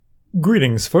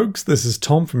Greetings, folks. This is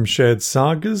Tom from Shared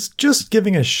Sagas, just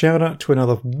giving a shout out to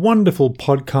another wonderful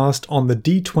podcast on the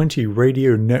D20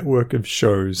 Radio network of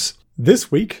shows. This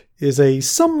week is a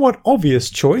somewhat obvious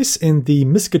choice in the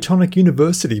Miskatonic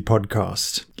University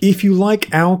podcast. If you like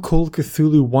our Call of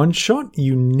Cthulhu one-shot,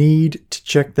 you need to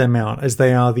check them out, as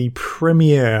they are the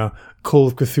premier Call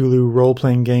of Cthulhu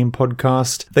role-playing game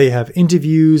podcast. They have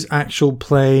interviews, actual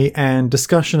play, and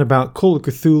discussion about Call of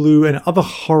Cthulhu and other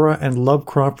horror and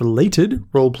Lovecraft-related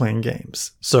role-playing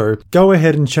games. So go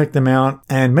ahead and check them out,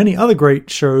 and many other great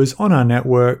shows on our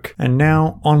network. And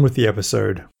now, on with the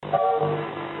episode.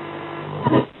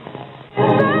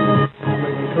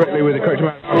 Correctly with the correct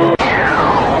amount.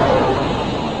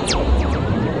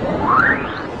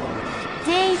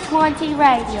 D20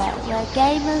 Radio, where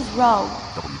gamers roll.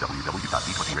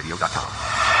 www.d20radio.com.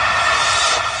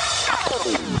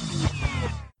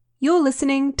 You're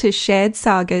listening to Shared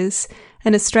Sagas,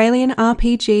 an Australian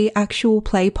RPG actual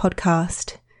play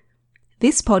podcast.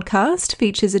 This podcast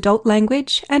features adult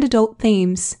language and adult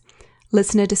themes.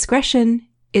 Listener discretion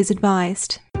is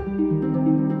advised.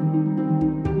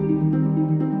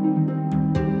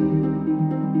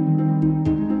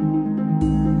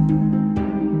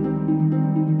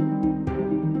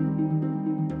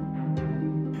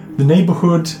 The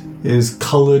neighborhood is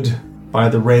colored by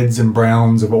the reds and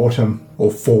browns of autumn or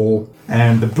fall,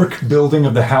 and the brick building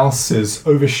of the house is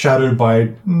overshadowed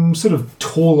by sort of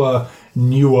taller,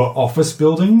 newer office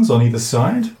buildings on either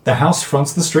side. The house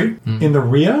fronts the street. In the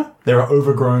rear, there are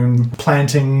overgrown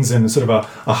plantings and sort of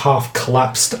a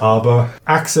half-collapsed arbor.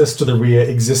 Access to the rear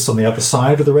exists on the other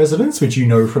side of the residence, which you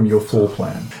know from your floor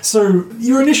plan. So,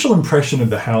 your initial impression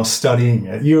of the house studying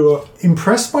it, you're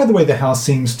impressed by the way the house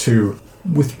seems to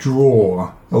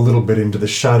withdraw a little bit into the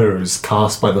shadows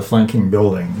cast by the flanking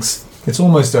buildings. It's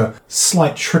almost a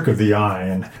slight trick of the eye,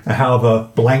 and how the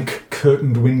blank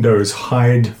curtained windows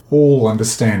hide all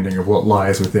understanding of what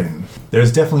lies within.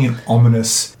 There's definitely an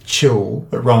ominous chill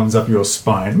that runs up your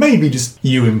spine. Maybe just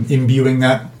you imbuing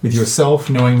that with yourself,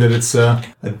 knowing that it's a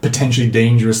potentially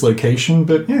dangerous location,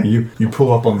 but yeah, you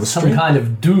pull up on the street. Some kind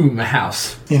of doom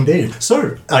house. Indeed.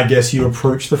 So, I guess you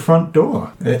approach the front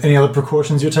door. Any other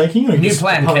precautions you're taking? Or New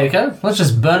plan, Keiko. Let's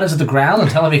just burn it to the ground and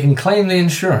tell him he can claim the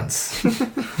insurance.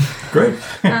 Great.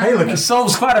 Hey, look. It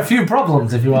solves quite a few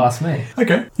problems, if you ask me.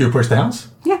 Okay. You approach the house?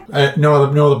 Yeah. No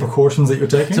other precautions that you're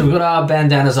taking? So we've got our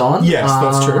bandanas on. Yes,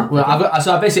 that's true. Well, I've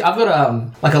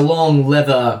got like a long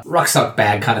leather rucksack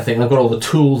bag kind of thing. I've got all the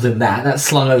tools in that. That's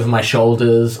slung over my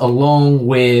shoulders, along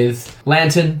with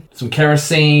lantern, some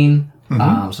kerosene,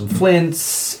 some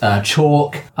flints,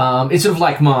 chalk. It's sort of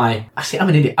like Actually, I'm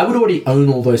an idiot. I would already own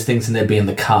all those things and they'd be in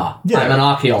the car. Yeah. I'm an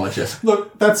archaeologist.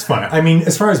 Look, that's fine. I mean,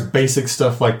 as far as basic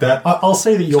stuff like that, I'll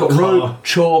say that your car... rope,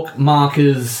 chalk,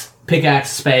 markers... pickaxe,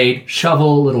 spade,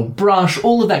 shovel, little brush,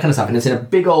 all of that kind of stuff. And it's in a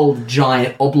big old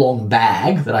giant oblong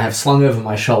bag that I have slung over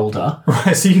my shoulder.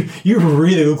 Right, so you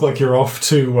really look like you're off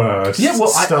to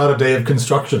start a day of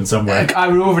construction somewhere.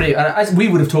 We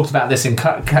would have talked about this in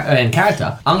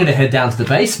character. I'm going to head down to the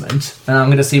basement and I'm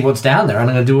going to see what's down there and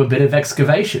I'm going to do a bit of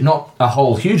excavation. Not a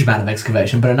whole huge amount of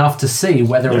excavation, but enough to see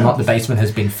whether or not the basement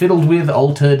has been fiddled with,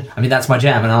 altered. I mean, that's my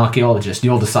jam, an archaeologist.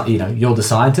 You're the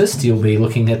scientist. You'll be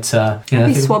looking at... I'll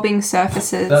be swabbing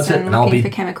surfaces and looking for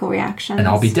chemical reactions. And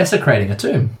I'll be desecrating a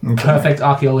tomb. Okay. Perfect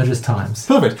archaeologist times.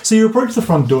 Perfect. So you approach the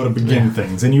front door to begin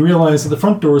things, and you realise that the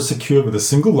front door is secured with a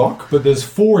single lock, but there's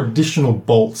 4 additional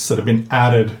bolts that have been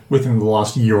added within the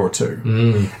last year or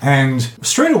two. And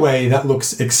straight away, that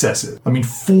looks excessive. I mean,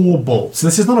 4 bolts.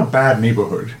 This is not a bad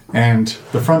neighbourhood. And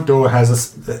the front door has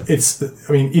it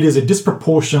is a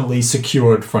disproportionately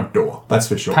secured front door. That's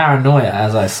for sure. Paranoia,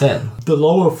 as I said. The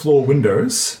lower floor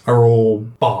windows are all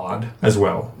barred as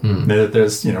well.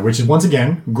 There's, which is once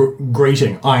again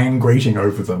iron grating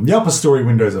over them. The upper story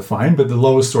windows are fine, but the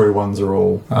lower story ones are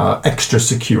all extra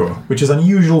secure, which is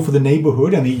unusual for the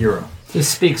neighborhood and the era. This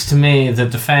speaks to me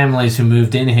that the families who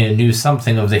moved in here knew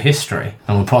something of the history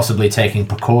and were possibly taking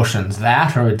precautions.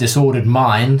 That or a disordered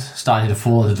mind starting to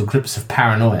fall into the grips of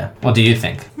paranoia. What do you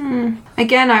think?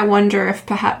 Again, I wonder if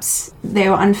perhaps they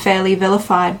were unfairly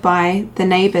vilified by the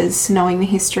neighbours knowing the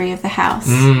history of the house.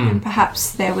 And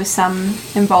perhaps there was some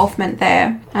involvement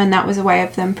there, and that was a way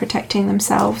of them protecting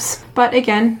themselves. But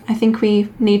again, I think we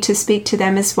need to speak to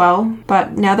them as well.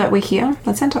 But now that we're here,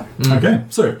 let's enter. Okay,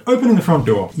 so opening the front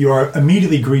door, you are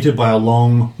immediately greeted by a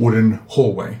long wooden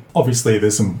hallway. Obviously,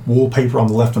 there's some wallpaper on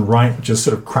the left and right, which is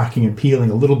sort of cracking and peeling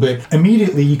a little bit.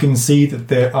 Immediately, you can see that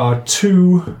there are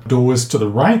 2 doors to the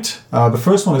right, The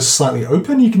first one is slightly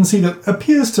open. You can see that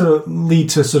appears to lead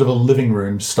to sort of a living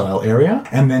room style area.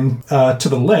 And then to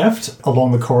the left,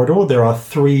 along the corridor, there are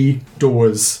 3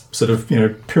 doors sort of,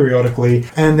 periodically.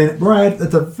 And then right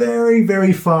at the very,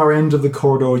 very far end of the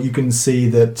corridor, you can see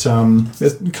that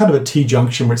there's kind of a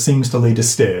T-junction which seems to lead to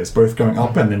stairs, both going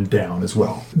up and then down as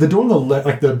well. The door on the left,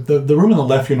 like the room on the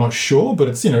left, you're not sure, but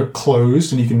it's,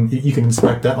 closed and you can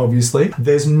inspect that, obviously.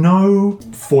 There's no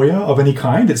foyer of any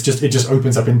kind. It just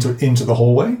opens up into the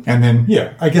hallway. And then,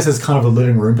 I guess it's kind of a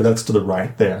living room, but that's to the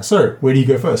right there. So, where do you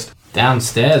go first?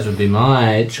 Downstairs would be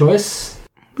my choice.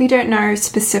 We don't know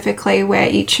specifically where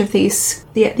each of these,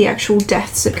 the actual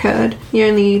deaths occurred. The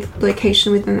only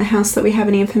location within the house that we have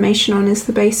any information on is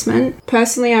the basement.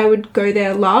 Personally, I would go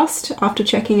there last after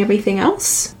checking everything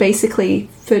else. Basically,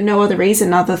 for no other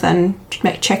reason other than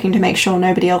checking to make sure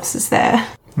nobody else is there.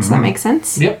 Does that make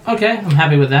sense? Yep, okay, I'm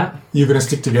happy with that. You're going to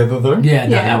stick together, though?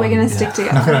 Yeah, we're going to stick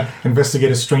together. Not going to investigate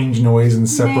a strange noise and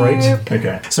separate? Nope.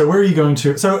 Okay. So where are you going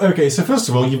to... So first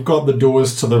of all, you've got the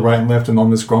doors to the right and left and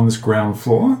on this ground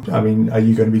floor. I mean, are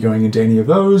you going to be going into any of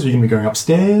those? Are you going to be going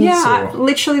upstairs? Yeah,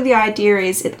 literally the idea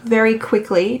is very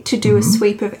quickly to do a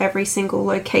sweep of every single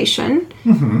location,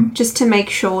 just to make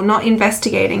sure, not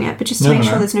investigating it, but just to make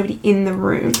sure there's nobody in the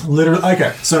room. Literally,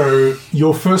 okay. So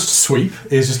your first sweep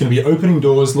is just going to be opening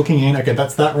doors, looking in, okay,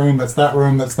 that's that room, that's that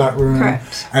room, that's that room.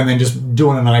 Correct. And then just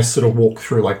doing a nice sort of walk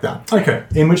through like that. Okay,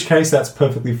 in which case that's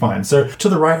perfectly fine. So to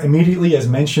the right immediately, as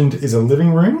mentioned, is a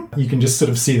living room. You can just sort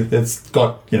of see that it's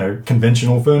got,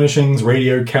 conventional furnishings,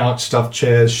 radio couch, stuffed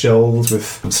chairs, shelves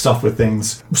with stuff with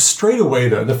things. Straight away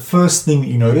though, the first thing that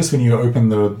you notice when you open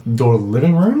the door of the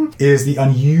living room is the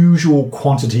unusual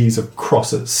quantities of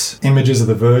crosses. Images of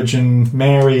the Virgin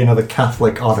Mary and other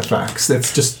Catholic artifacts.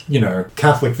 That's just,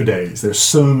 Catholic for days. There's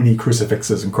so many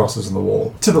crucifixes and crosses on the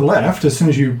wall. To the left, as soon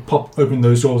as you pop open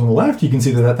those doors on the left, you can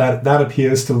see that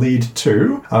appears to lead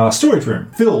to a storage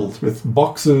room filled with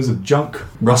boxes of junk,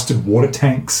 rusted water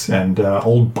tanks, and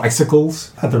old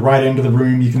bicycles. At the right end of the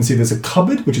room, you can see there's a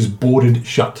cupboard which is boarded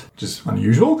shut, which is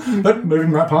unusual. But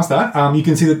moving right past that, you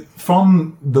can see that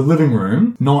from the living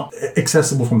room, not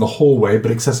accessible from the hallway,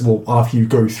 but accessible after you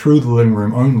go through the living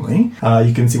room only,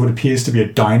 you can see what appears to be a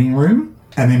dining room.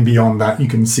 And then beyond that, you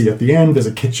can see at the end, there's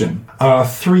a kitchen.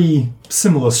 3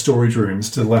 similar storage rooms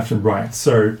to the left and right.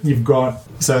 So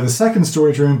the second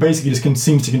storage room basically just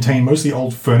seems to contain mostly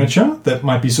old furniture that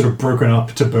might be sort of broken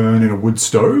up to burn in a wood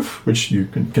stove, which you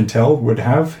can tell would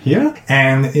have here.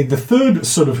 And the third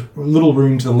sort of little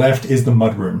room to the left is the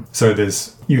mud room. So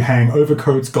you hang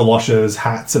overcoats, galoshes,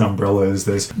 hats, and umbrellas.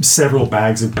 There's several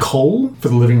bags of coal for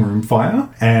the living room fire,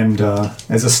 and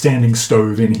there's a standing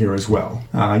stove in here as well.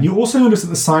 You also notice at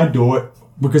the side door,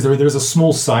 because there's a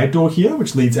small side door here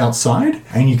which leads outside,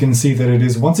 and you can see that it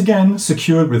is once again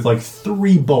secured with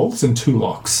 3 bolts and 2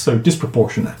 locks, so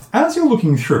disproportionate. As you're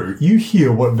looking through, you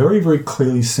hear what very, very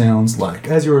clearly sounds like,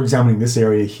 as you're examining this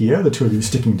area here, the two of you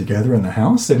sticking together in the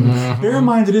house, and bear in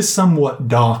mind it is somewhat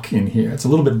dark in here. It's a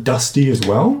little bit dusty as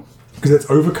well, because it's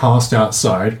overcast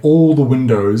outside. All the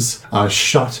windows are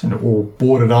shut and or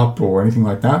boarded up or anything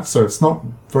like that, so it's not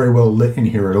very well lit in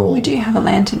here at all. We do have a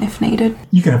lantern if needed.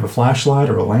 You can have a flashlight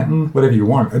or a lantern, whatever you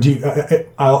want.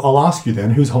 I'll ask you then,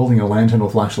 who's holding a lantern or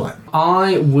flashlight?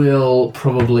 I will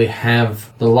probably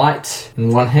have the light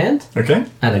in one hand. Okay.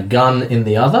 And a gun in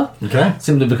the other. Okay.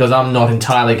 Simply because I'm not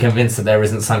entirely convinced that there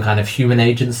isn't some kind of human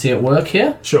agency at work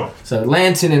here. Sure. So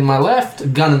lantern in my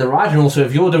left, gun in the right, and also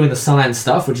if you're doing the science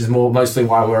stuff, which is mostly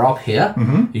why we're up here,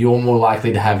 you're more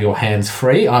likely to have your hands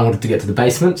free. I wanted to get to the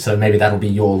basement, so maybe that'll be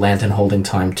your lantern holding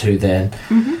time too then.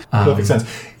 Perfect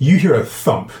sense. You hear a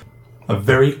thump, a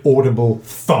very audible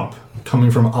thump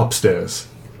coming from upstairs.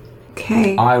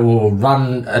 Okay. I will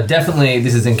run, definitely,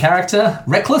 this is in character.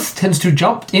 Reckless tends to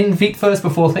jump in feet first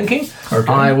before thinking.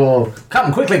 Okay. I will,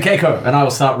 come quickly, Keiko, and I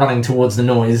will start running towards the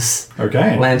noise.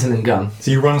 Okay. Lantern and gun. So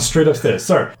you run straight upstairs.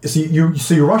 So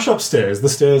you rush upstairs. The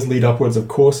stairs lead upwards, of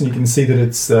course, and you can see that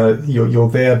it's you're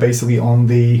there basically on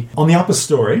the upper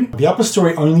story. The upper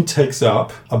story only takes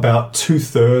up about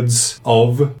 2/3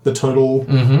 of the total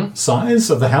size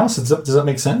of the house. Does that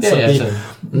make sense? Yeah, so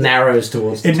narrows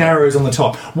towards the It top. narrows on the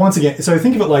top. Once again, so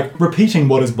think of it like repeating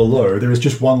what is below. There is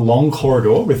just one long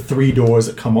corridor with 3 doors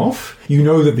that come off. you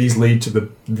know that these lead to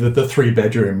the 3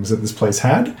 bedrooms that this place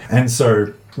had. And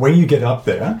so when you get up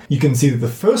there, you can see that the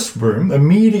first room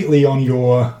immediately on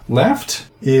your left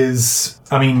is,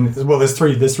 there's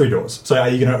three doors. So are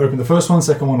you going to open the first one,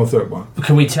 second one, or third one?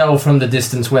 Can we tell from the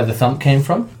distance where the thump came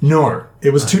from? No,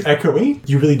 it was too echoey.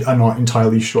 You really are not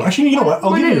entirely sure. Actually, you know what?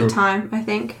 One at a time, I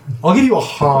think. I'll give you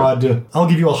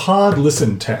a hard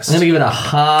listen test. I'm gonna give it a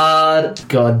hard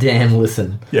goddamn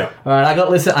listen. Yeah. All right, I got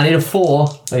listen. I need a 4.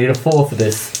 I need a 4 for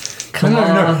this. Come on.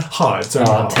 No, hard. So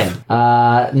half.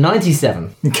 10.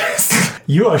 97.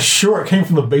 You are sure it came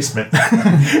from the basement?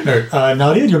 No.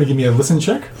 Nadia, do you want to give me a listen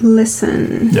check?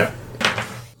 Listen. Yeah.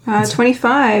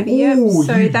 25. Yep. Ooh,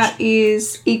 So that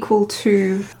is equal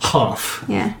to half.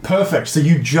 Yeah. Perfect. So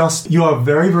you are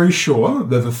very, very sure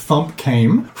that the thump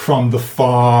came from the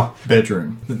far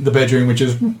bedroom. The bedroom which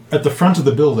is at the front of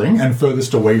the building and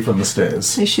furthest away from the stairs.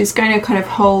 So she's going to kind of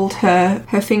hold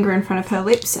her finger in front of her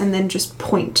lips and then just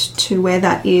point to where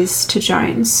that is to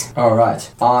Jones. All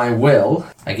right. I will,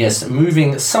 I guess,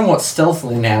 moving somewhat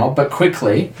stealthily now, but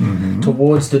quickly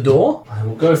towards the door. I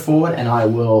will go forward and I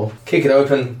will kick it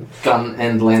open, gun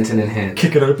and lantern in hand.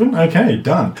 Kick it open? Okay,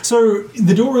 done. So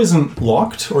the door isn't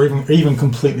locked or even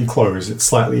completely closed. It's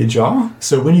slightly ajar.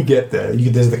 So when you get there,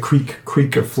 there's the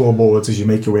creak of floorboards as you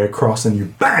make your way across and you,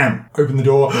 bam, open the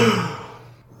door.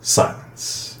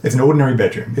 Silence. It's an ordinary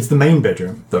bedroom. It's the main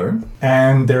bedroom, though.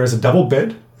 And there is a double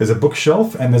bed. There's a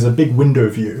bookshelf and there's a big window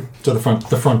view to the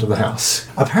front of the house.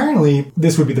 Apparently,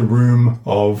 this would be the room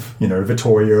of,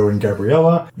 Vittorio and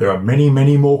Gabriella. There are many,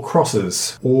 many more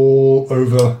crosses all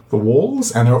over the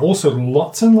walls, and there are also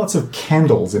lots and lots of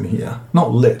candles in here.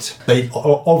 Not lit. They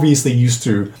obviously used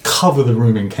to cover the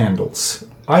room in candles.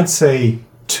 I'd say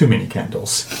too many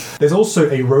candles. There's also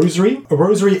a rosary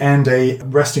and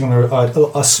resting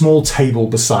on a small table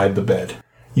beside the bed.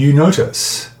 You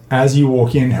notice, as you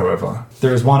walk in, however,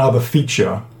 there is one other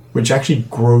feature which actually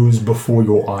grows before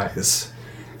your eyes,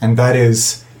 and that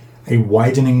is a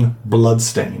widening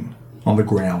bloodstain on the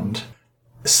ground.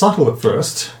 Subtle at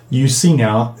first, you see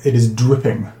now it is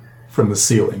dripping from the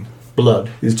ceiling. Blood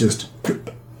is just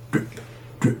drip, drip,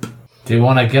 drip. Do you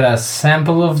want to get a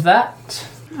sample of that?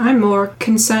 I'm more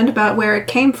concerned about where it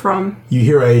came from. You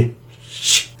hear a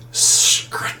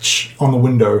scratch on the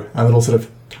window, a little sort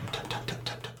of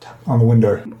on the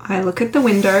window. I look at the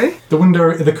window.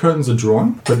 The curtains are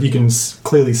drawn, but you can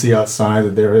clearly see outside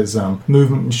that there is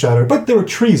movement and shadow. But there are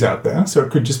trees out there, so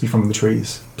it could just be from the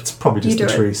trees. It's probably just the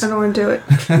trees. I don't want to do it.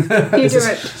 You do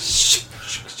it.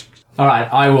 All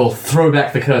right, I will throw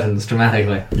back the curtains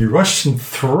dramatically. You rush and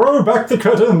throw back the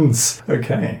curtains.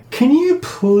 Okay. Can you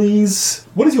please...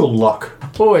 What is your luck?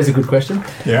 Always a good question.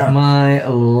 Yeah. My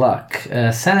luck.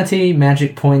 Sanity,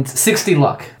 magic points, 60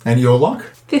 luck. And your luck?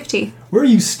 50. Where are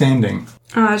you standing?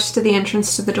 Just at the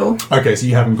entrance to the door. Okay, so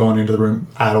you haven't gone into the room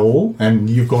at all, and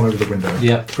you've gone over the window.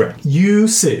 Yep. Great. You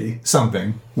see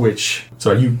something which...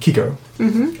 Sorry, you, Kiko,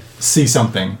 see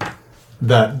something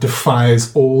that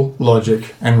defies all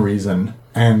logic and reason,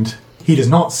 and he does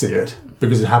not see it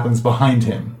because it happens behind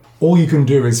him. All you can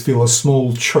do is feel a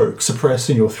small choke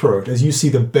suppressed in your throat as you see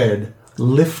the bed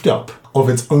lift up of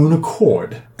its own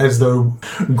accord, as though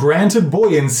granted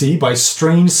buoyancy by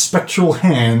strange spectral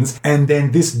hands, and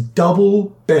then this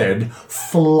double bed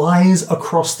flies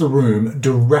across the room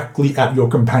directly at your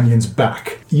companion's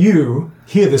back. You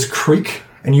hear this creak,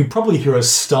 and you probably hear a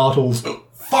startled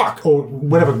fuck, or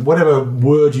whatever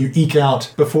word you eke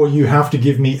out before you have to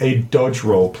give me a dodge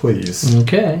roll, please.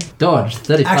 Okay. Dodge,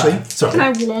 35. Actually, sorry. Can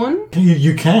I warn?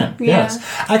 You can, Yeah. yes.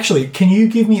 Actually, can you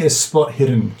give me a spot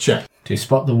hidden check? To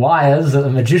spot the wires that the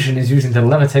magician is using to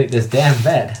levitate this damn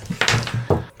bed.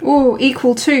 Ooh,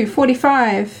 equal to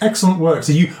 45. Excellent work.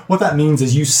 So what that means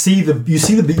is you see the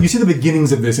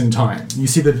beginnings of this in time. You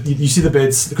see the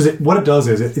beds, because what it does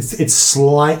is it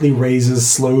slightly raises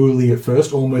slowly at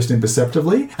first, almost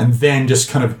imperceptibly, and then just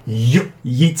kind of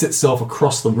yeets itself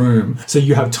across the room, so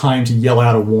you have time to yell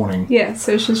out a warning. Yeah,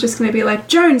 so she's just going to be like,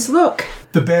 Jones, look!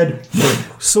 The bed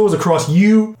soars across.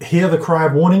 You hear the cry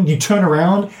of warning. You turn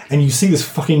around and you see this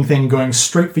fucking thing going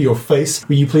straight for your face.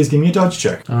 Will you please give me a dodge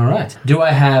check? All right. Do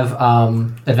I have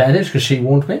advantage because she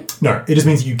warned me? No, it just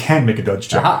means you can make a dodge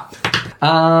check. Aha.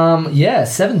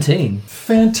 17.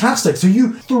 Fantastic. So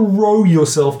you throw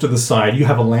yourself to the side. You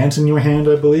have a lantern in your hand,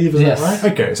 I believe. Is Yes. that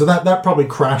right? Okay, so that probably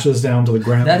crashes down to the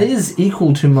ground. That is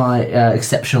equal to my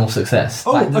exceptional success.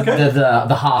 Oh, okay.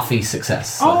 The halfy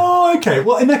success. So. Oh, Okay,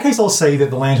 well, in that case, I'll say that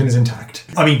the lantern is intact.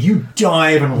 I mean, you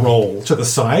dive and roll to the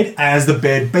side as the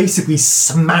bed basically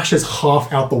smashes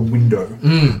half out the window.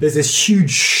 There's this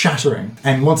huge shattering.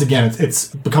 And once again,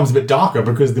 it becomes a bit darker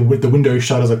because the window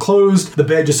shutters are closed. The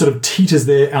bed just sort of teeters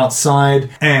there outside.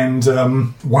 And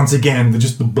once again,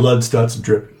 the blood starts to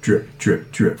drip, drip,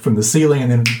 drip, drip from the ceiling.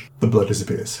 And then the blood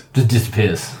disappears. Just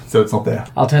disappears. So it's not there.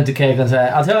 I'll turn to Keiko and say,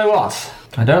 I'll tell you what.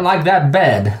 I don't like that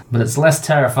bed, but it's less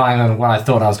terrifying than what I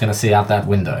thought I was going to see out that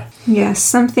window. Yes,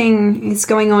 something is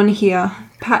going on here.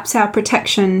 Perhaps our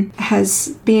protection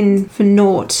has been for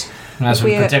naught. As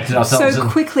we protected ourselves. So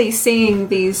quickly seeing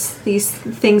these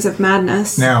things of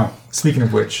madness. Now, speaking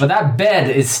of which... But that bed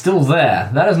is still there.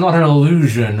 That is not an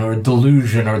illusion or a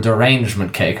delusion or a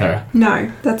derangement, Keiko.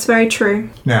 No, that's very true.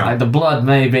 Now... Like the blood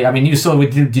may be... I mean, you saw...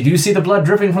 Did you see the blood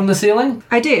dripping from the ceiling?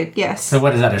 I did, yes. So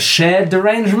what is that, a shared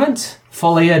derangement?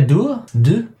 Folie à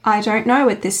deux? I don't know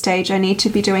at this stage. I need to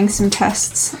be doing some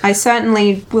tests. I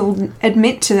certainly will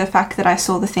admit to the fact that I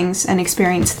saw the things and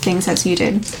experienced the things as you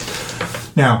did.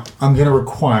 Now, I'm going to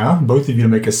require both of you to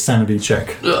make a sanity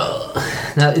check.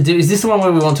 Now, is this the one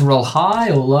where we want to roll high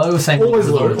or low? Same Always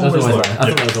low. Always Always low. low. I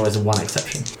thought there was always a one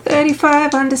exception.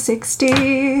 35 under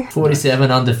 60.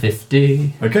 47 under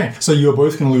 50. Okay, so you're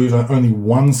both going to lose only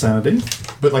one sanity.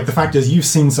 But, like, the fact is you've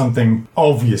seen something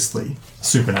obviously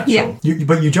supernatural. Yeah.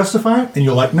 But you justify it, and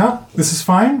you're like, nah, this is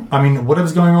fine. I mean,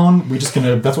 whatever's going on, we're just going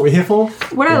to... That's what we're here for.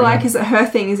 What I like is that her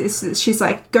thing is that she's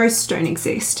like, ghosts don't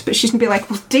exist. But she's going to be like,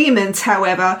 well, demons,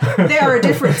 however, they are a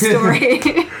different story.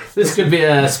 This could be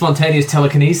a spontaneous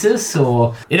telekinesis,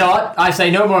 or... You know what? I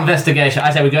say no more investigation. I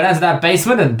say we go down to that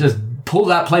basement and just pull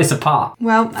that place apart.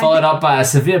 Well, Followed up by a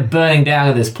severe burning down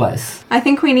of this place. I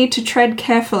think we need to tread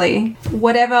carefully.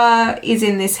 Whatever is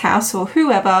in this house or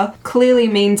whoever clearly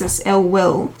means us ill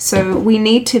will. So we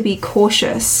need to be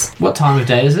cautious. What time of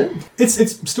day is it?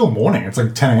 It's still morning. It's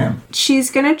like 10 a.m. She's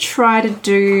going to try to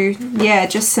do,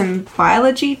 just some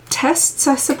biology tests,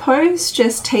 I suppose.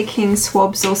 Just taking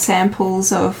swabs or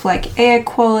samples of like air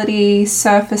quality,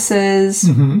 surfaces,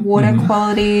 water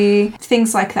quality,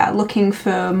 things like that. Looking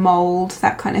for mold,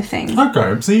 that kind of thing.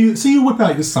 Okay, so you whip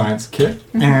out your science kit,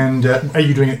 and are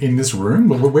you doing it in this room?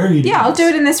 Where are you doing Yeah, I'll this? do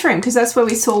it in this room because that's where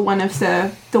we saw one of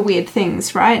the weird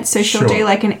things, right? So she'll Sure. do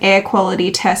like an air quality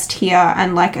test here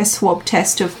and like a swab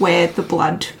test of where the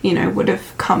blood, would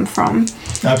have come from.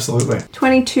 Absolutely.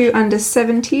 22 under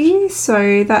 70,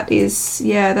 so that is,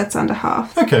 that's under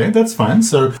half. Okay, that's fine.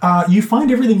 So you find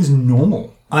everything is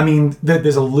normal. I mean,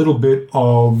 there's a little bit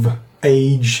of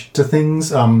age to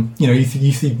things.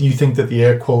 You think that the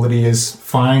air quality is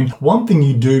fine. One thing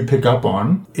you do pick up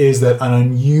on is that an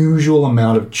unusual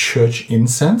amount of church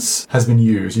incense has been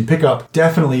used. You pick up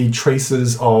definitely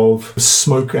traces of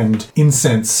smoke and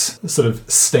incense sort of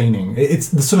staining. It's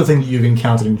the sort of thing that you've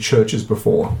encountered in churches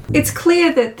before. It's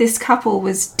clear that this couple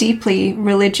was deeply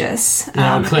religious.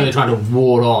 Clearly trying to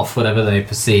ward off whatever they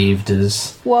perceived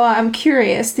as... Well, I'm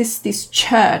curious, this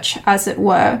church, as it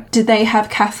were, did they have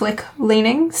Catholic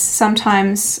leanings?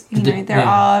 Sometimes, there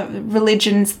are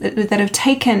religions that have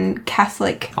taken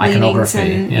Catholic leanings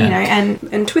and,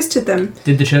 and twisted them.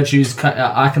 Did the church use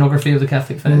iconography of the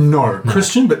Catholic faith? No.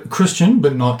 Christian,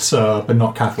 but not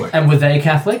Catholic. And were they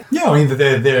Catholic? Yeah, I mean,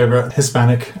 they're a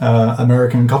Hispanic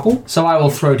American couple. So I will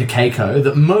throw to Keiko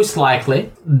that most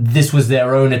likely this was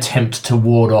their own attempt to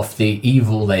ward off the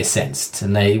evil they sensed,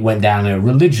 and they went down a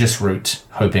religious route,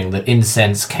 hoping that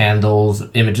incense, candles,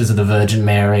 images of the Virgin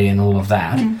Mary and all of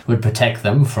that would protect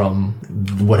them from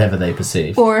whatever they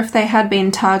perceived. Or if they had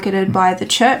been targeted by the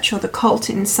church or the cult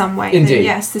in some way, Indeed. then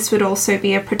yes, this would also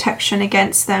be a protection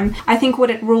against them. I think what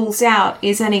it rules out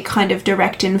is any kind of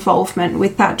direct involvement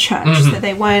with that church, that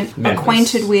they weren't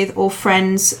acquainted with or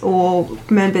friends or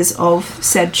members of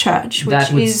said church, which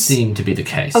That would is seem to be the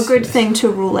case. a good yes. thing to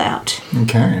rule out.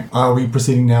 Okay. Are we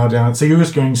proceeding now down? So you're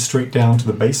just going straight down to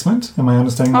the basement? Am I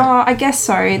understanding that? Oh, I guess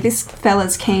so. This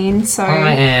fella's keen, so...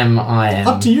 I am.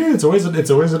 Up to you. It's always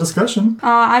a discussion.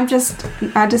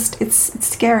 it's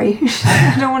scary.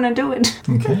 I don't want to do it.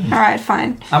 Okay. All right,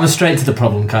 fine. I'm a straight to the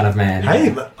problem kind of man.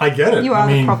 Hey, I get it. You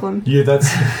are the problem. Yeah, that's...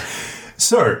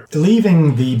 So,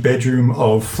 leaving the bedroom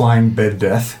of Flying Bed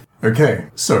Death. Okay,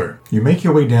 so you make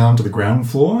your way down to the ground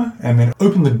floor and then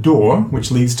open the door which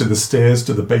leads to the stairs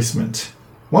to the basement.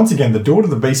 Once again, the door to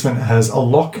the basement has a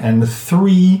lock and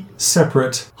 3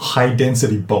 separate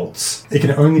high-density bolts. It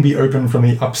can only be opened from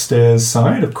the upstairs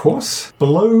side, of course.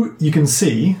 Below, you can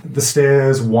see the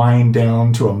stairs wind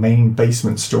down to a main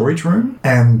basement storage room,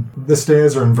 and the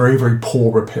stairs are in very, very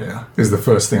poor repair, is the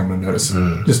first thing I'm going to notice.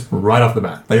 Just right off the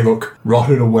bat. They look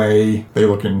rotted away. They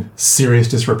look in serious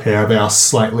disrepair. They are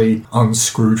slightly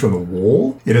unscrewed from the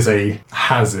wall. It is a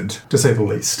hazard, to say the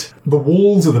least. The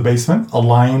walls of the basement are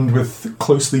lined with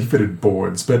closely fitted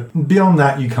boards, but beyond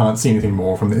that, you can't see anything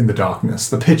more from in the darkness.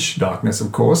 The pitch darkness,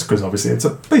 of course, because obviously it's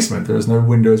a basement. There is no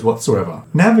windows whatsoever.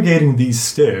 Navigating these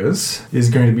stairs is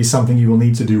going to be something you will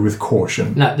need to do with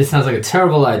caution. No, this sounds like a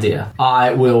terrible idea.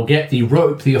 I will get the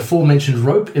rope, the aforementioned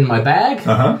rope, in my bag.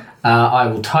 I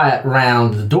will tie it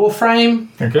round the door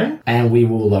frame. Okay. And we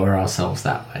will lower ourselves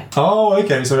that way. Oh,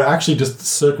 okay. So actually just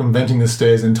circumventing the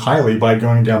stairs entirely by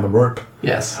going down the rope.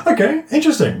 Yes. Okay,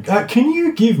 interesting. Can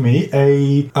you give me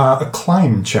a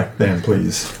climb check then,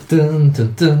 please? Dun,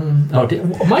 dun, dun.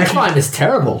 Oh, my climb is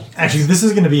terrible. Actually, this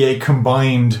is going to be a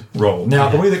combined roll. Now,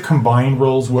 the way that combined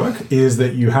rolls work is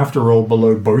that you have to roll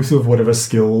below both of whatever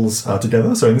skills are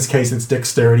together. So in this case, it's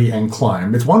dexterity and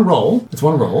climb. It's one roll.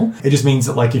 It just means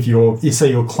that, like, if you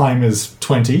say your climb is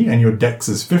 20 and your dex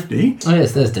is 50. Oh,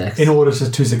 yes, there's dex. In order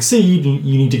to succeed,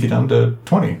 you need to get under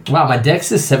 20. Wow, my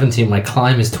dex is 17, my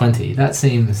climb is 20. That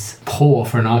seems poor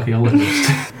for an archaeologist.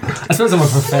 I suppose I'm a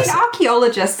professor.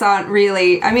 Archaeologists aren't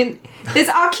really... I mean, there's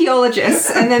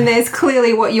archaeologists, and then there's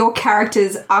clearly what your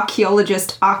character's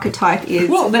archaeologist archetype is.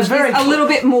 Well, they're very... a little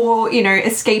bit more,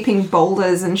 escaping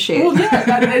boulders and shit. Well,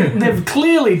 yeah, they've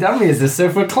clearly done me as this, so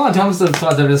for a client, how much of the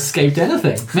time I've escaped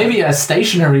anything? Maybe a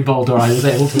stationary boulder I was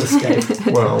able to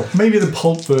escape. Well, maybe the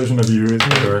pulp version of you is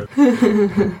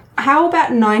better. How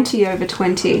about 90 over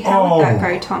 20? How would that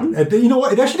go, Tom? You know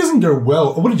what? It actually doesn't go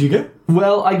well. What did you get?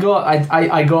 Well, I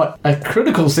got a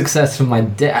critical success for my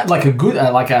like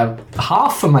a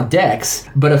half for my dex,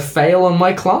 but a fail on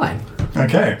my climb.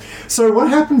 Okay, so what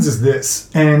happens is this,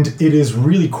 and it is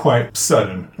really quite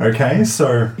sudden, okay?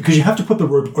 So, because you have to put the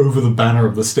rope over the banner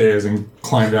of the stairs and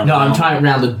climb down. No, I'm tying it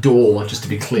around the door, just to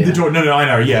be clear. The door, no, I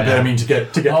know, yeah, but I mean to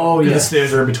get oh, the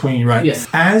stairs are in between, right? Yes.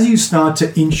 As you start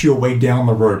to inch your way down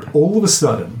the rope, all of a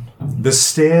sudden, the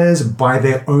stairs, by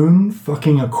their own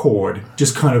fucking accord,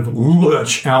 just kind of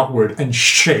lurch outward and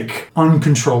shake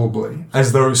uncontrollably,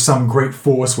 as though some great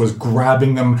force was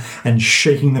grabbing them and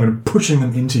shaking them and pushing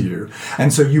them into you.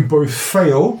 And so you both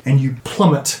fail, and you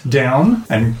plummet down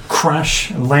and crash,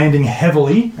 landing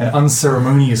heavily and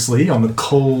unceremoniously on the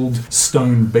cold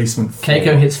stone basement floor.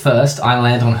 Keiko hits first, I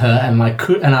land on her, and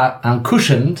I'm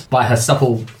cushioned by her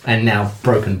supple and now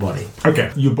broken body.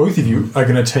 Okay, both of you are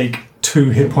going to take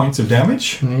 2 hit points of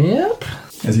damage. Yep.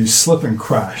 As you slip and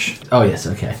crash. Oh, yes,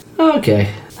 okay.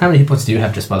 Okay. How many hit points do you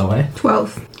have, just by the way?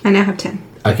 12. I now have 10.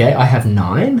 Okay, I have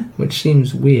 9, which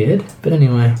seems weird, but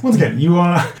anyway. Once again, you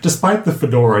are, despite the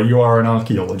fedora, you are an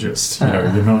archaeologist.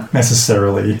 You're not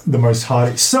necessarily the most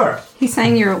hardy. So, He's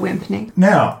saying you're a wimp, Nick.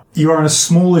 now, you are in a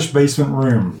smallish basement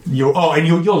room. Your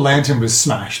lantern was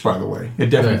smashed, by the way.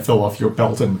 It definitely fell off your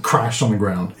belt and crashed on the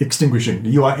ground, extinguishing.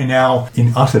 You are now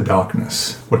in utter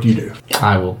darkness. What do you do?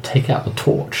 I will take out the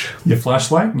torch. Your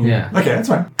flashlight? Yeah. Okay, that's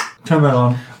fine. Turn that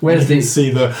on. Where's you can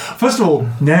see the... First of all,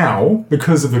 now,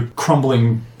 because of the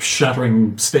crumbling,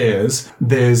 shattering stairs,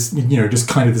 there's, just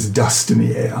kind of this dust in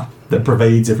the air that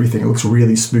pervades everything. It looks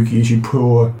really spooky as you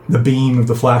pour the beam of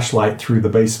the flashlight through the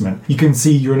basement. You can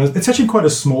see it's actually quite a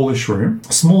smallish room.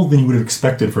 Smaller than you would have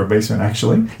expected for a basement,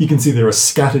 actually. You can see there are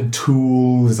scattered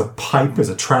tools, there's a pipe, there's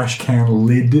a trash can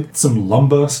lid, some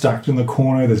lumber stacked in the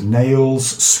corner, there's nails,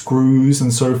 screws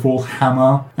and so forth,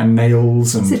 hammer and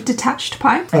nails. And Is it detached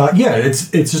pipe? yeah, it's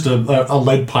just a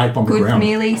lead pipe on the Good ground.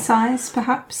 melee size,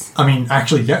 perhaps? I mean,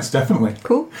 actually, yes, definitely.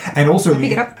 Cool. And also,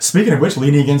 pick it up. speaking of which,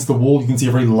 leaning against the wall, you can see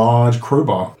a very large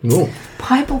crowbar. Ooh.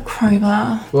 Pipe or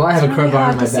crowbar? Well, I have It's a really crowbar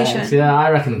hard in my decision. bag. So yeah,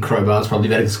 I reckon crowbar's probably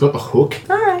better because it's got the hook.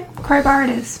 Alright, crowbar it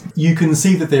is. You can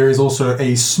see that there is also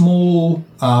a small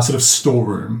sort of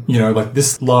storeroom. Like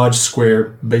this large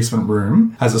square basement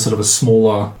room has a sort of a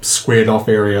smaller squared off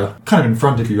area kind of in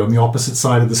front of you on the opposite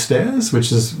side of the stairs,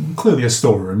 which is clearly a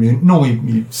storeroom. Normally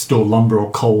you store lumber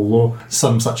or coal or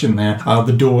some such in there.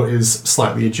 The door is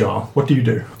slightly ajar. What do you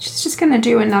do? She's just going to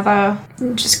do another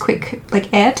just quick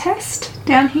air test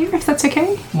down here, if that's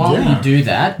okay. While Yeah. you do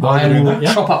that, While I you're doing will that,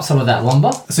 yeah. chop up some of that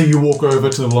lumber. So you walk over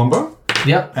to the lumber.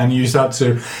 Yep. And you start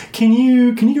to... Can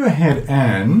you go ahead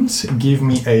and give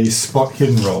me a spot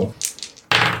hidden roll?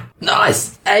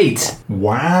 Nice. 8.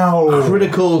 Wow.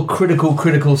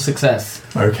 Critical success.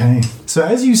 Okay. So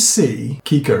as you see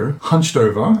Kiko hunched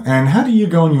over, and how do you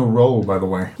go on your roll, by the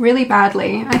way? Really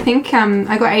badly. I think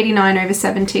I got 89 over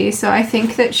 70, so I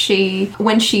think that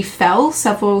when she fell,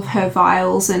 several of her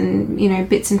vials and,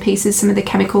 bits and pieces, some of the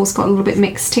chemicals got a little bit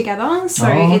mixed together. So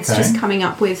it's just coming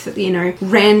up with,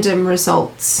 random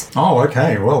results. Oh,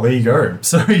 okay. Well, there you go.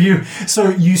 So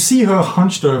you see her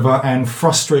hunched over and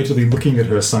frustratedly looking at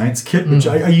her science kit. Which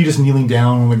are you just kneeling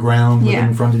down on the ground looking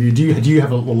in front of you? Do you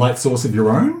have a light source of your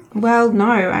own? Well,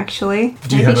 no, actually. I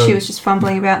think she was just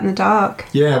fumbling about in the dark.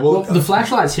 Yeah, well... the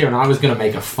flashlight's here and I was going to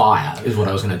make a fire, is what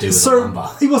I was going to do with the lumber.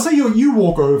 Well, say you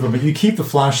walk over, but you keep the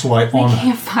flashlight on...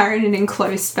 Making a fire in an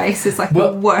enclosed space is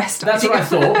the worst That's idea. what I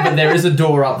thought, but there is a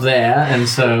door up there, and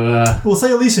so... Well,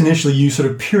 say at least initially you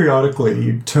sort of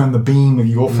periodically turn the beam of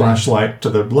your flashlight to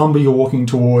the lumber you're walking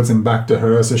towards and back to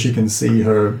her so she can see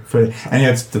her... And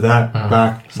it's to that,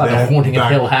 back, it's like there, a haunting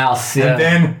back. of Hill House, yeah. And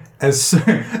then...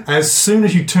 As soon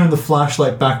as you turn the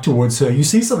flashlight back towards her, you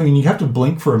see something and you have to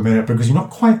blink for a minute because you're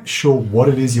not quite sure what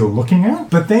it is you're looking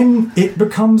at. But then it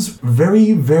becomes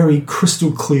very, very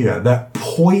crystal clear that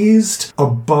poised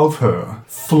above her,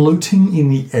 floating in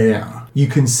the air, you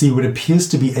can see what appears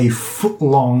to be a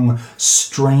foot-long,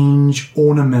 strange,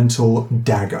 ornamental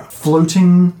dagger.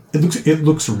 Floating, it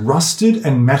looks rusted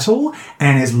and metal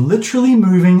and is literally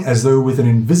moving as though with an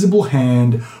invisible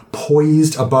hand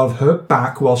poised above her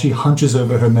back while she hunches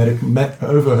over her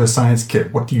over her science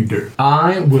kit. What do you do?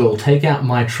 I will take out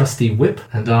my trusty whip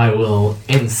and I will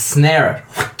ensnare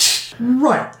it.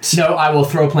 Right. No, I will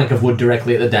throw a plank of wood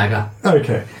directly at the dagger.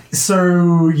 Okay.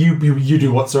 So you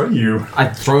do what, sorry? I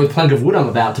throw the plank of wood I'm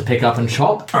about to pick up and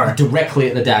chop directly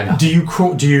at the dagger. Do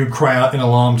you cry out in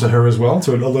alarm to her as well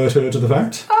to alert her to the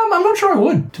fact? I'm not sure I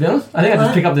would, to be honest.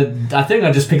 I think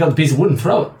I just pick up the piece of wood and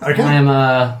throw it. Okay. I am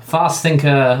a fast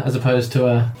thinker as opposed to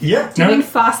a... Yep. Do you mean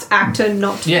fast actor,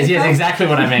 not Yes, exactly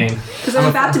what I mean. Because I'm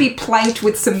about to be planked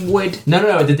with some wood.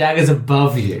 No, the dagger's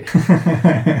above you.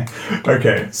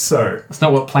 Okay, so... That's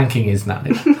not what planking is now.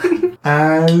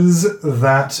 As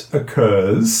that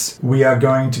occurs, we are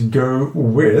going to go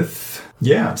with...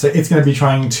 Yeah, so it's going to be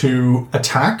trying to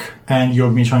attack, and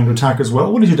you'll be trying to attack as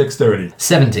well. What is your dexterity?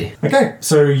 70. Okay,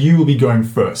 so you will be going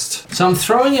first. So I'm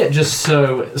throwing it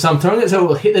so it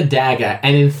will hit the dagger,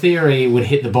 and in theory would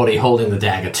hit the body holding the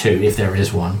dagger too, if there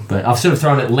is one. But I've sort of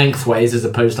thrown it lengthways as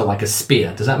opposed to like a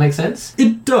spear. Does that make sense?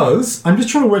 It does. I'm just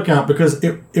trying to work out because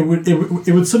it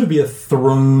would sort of be a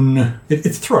thrown.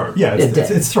 It's throw. Yeah,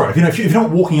 it's throw. If you're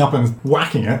not walking up and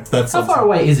whacking it, that's how far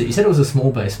away is it? You said it was a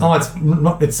small basement. Oh, it's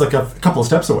not. It's like a couple of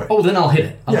steps away. Oh, then I'll hit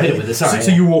it. I'll hit it with it. Sorry.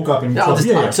 So you walk up and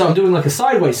So I'm doing like a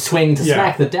sideways swing to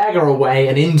smack the dagger away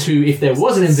and into, if there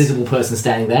was an invisible person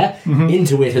standing there,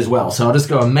 into it as well. So I'll just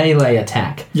go a melee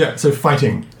attack. Yeah. So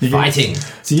fighting.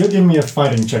 So you're giving me a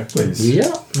fighting check, please.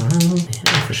 Yeah,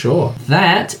 for sure.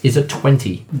 That is a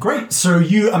 20. Great. So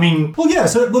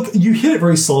so look, you hit it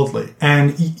very solidly,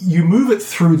 and you move it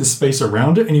through the space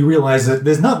around it, and you realize that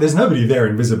there's nobody there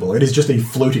invisible. It is just a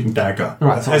floating dagger,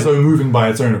 right? As though moving by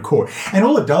its own accord. And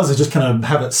all it does is just kind of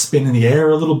have it spin in the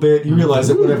air a little bit. You realize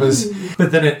that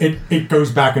but then it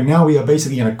goes back, and now we are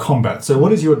basically in a combat. So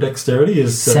what is your dexterity?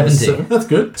 Is 70. That's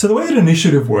good. So the way that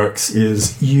initiative works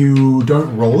is you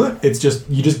don't roll it. It's just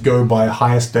you just go by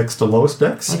highest dex to lowest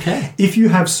dex. Okay. If you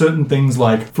have certain things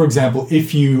like, for example,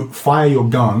 if you fire your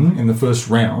gun in the first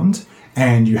round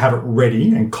and you have it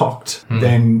ready and cocked,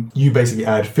 then you basically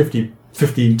add 50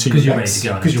 to your dex.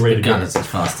 Because you're ready to go. Gun is as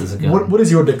fast as a gun. What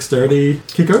is your dexterity,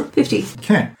 Kiko? 50.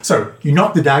 Okay. So you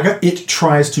knock the dagger. It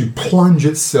tries to plunge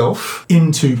itself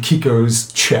into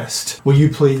Kiko's chest. Will you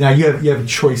please? Now you have a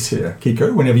choice here,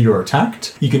 Kiko. Whenever you're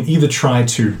attacked, you can either try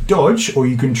to dodge or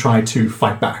you can try to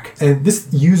fight back. And this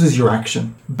uses your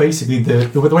action. Basically,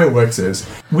 the way it works is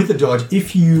with the dodge,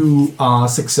 if you are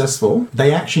successful,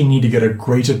 they actually need to get a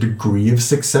greater degree of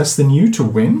success than you to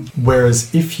win.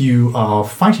 Whereas if you are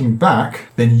fighting back,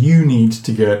 then you need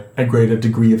to get a greater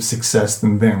degree of success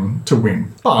than them to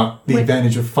win. But the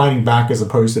advantage of fighting back as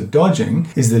opposed to dodging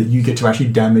is that you get to actually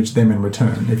damage them in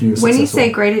return if you're successful. When you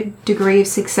say greater degree of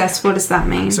success, what does that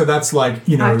mean? So that's like,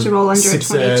 I have to roll under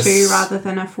success, a 22 rather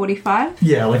than a 45?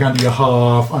 Yeah, like under your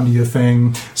half, under your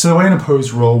thing. So the way an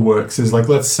opposed roll works is like,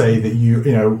 let's say that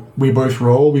we both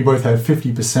have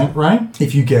 50%, right?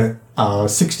 If you get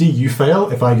 60, you fail.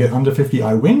 If I get under 50,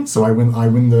 I win. So I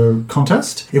win the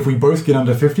contest. If we both get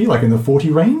under 50, like in the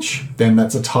 40 range, then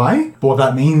that's a tie. But what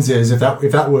that means is if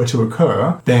that were to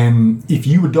occur, then if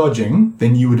you were dodging,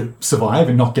 then you would survive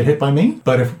and not get hit by me.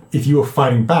 But if if you were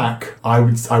fighting back, I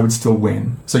would still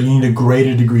win. So you need a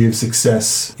greater degree of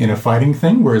success in a fighting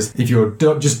thing, whereas if you're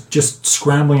just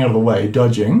scrambling out of the way,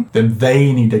 dodging, then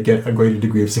they need to get a greater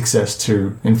degree of success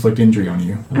to inflict injury on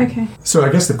you. Okay. So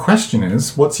I guess the question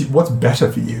is, what's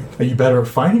better for you? Are you better at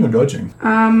fighting or dodging?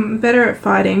 Better at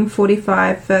fighting,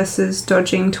 45 versus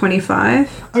dodging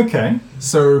 25. Okay,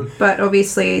 so But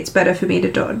obviously it's better for me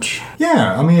to dodge.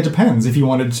 yeah, I mean it depends. If you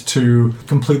wanted to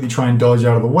completely try and dodge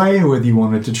out of the way, or whether you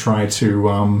wanted to try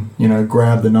to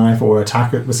grab the knife or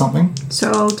attack it with something.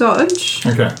 So I'll dodge.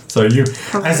 Okay, so you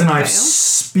Probably as the knife fail.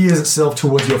 spears itself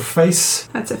towards your face,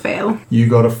 That's a fail. you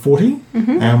got a 40.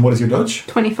 And what is your dodge?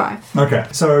 25. Okay,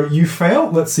 so you fail.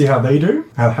 Let's see how they do.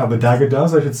 How the dagger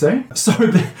does, I should say. So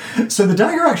the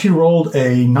dagger actually rolled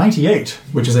a 98,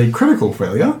 which is a critical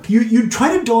failure. You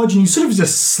try to dodge and you sort of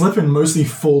just slip and mostly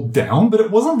fall down, but it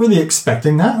wasn't really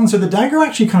expecting that, and so the dagger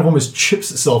actually kind of almost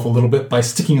chips itself a little bit by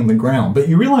sticking on the ground. But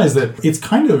you realize that it's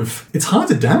hard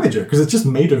to damage it because it's just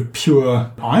made of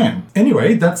pure iron.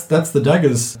 Anyway, that's the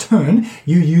dagger's turn.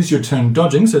 You use your turn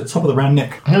dodging, so top of the round,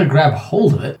 Nick. I'm going to grab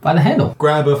hold of it by the handle.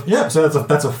 So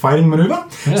that's a fighting maneuver.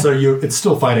 Yeah. So it's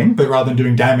still fighting, but rather than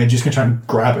doing damage, you're just gonna try and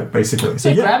grab it, basically. So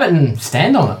Yeah, grab it and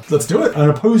stand on it. let's do it. An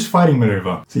opposed fighting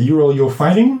maneuver. So you roll your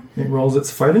fighting, it rolls its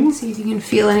fighting. See if you can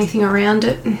feel anything around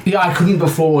it. Yeah, I couldn't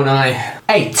before when I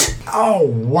ate, Oh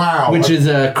wow! which is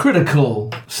a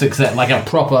critical success, like a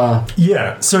proper...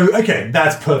 Yeah, so okay,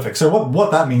 that's perfect. So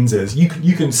what that means is you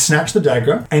can snatch the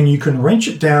dagger and you can wrench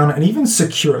it down and even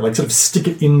secure it, like sort of stick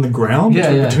it in the ground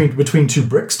between two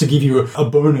bricks to give you a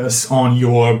bonus on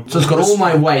your... So it's got all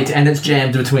my weight and it's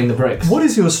jammed between the bricks. What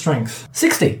is your strength?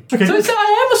 60. Okay. So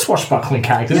I am a swashbuckling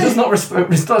character. Yeah. This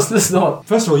is not...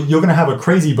 First of all, you're going to have a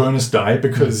crazy bonus die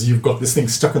because you've got this thing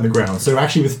stuck in the ground. So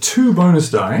actually with 2 bonus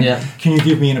die, Yeah. can you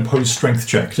give me an opposed strength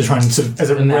check to try and sort of, as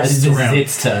it And rests this is around?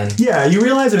 its turn. Yeah, you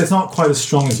realise that it's not quite as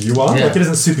strong as you are. Yeah. Like, it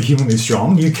isn't superhumanly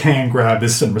strong. You can grab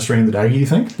this and restrain the dagger, you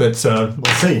think, but we'll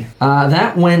see.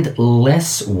 That went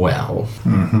less well.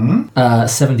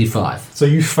 75. So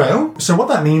you fail. So what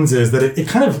that means is that it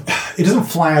kind of, it doesn't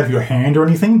fly out of your hand or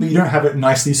anything, but you don't have it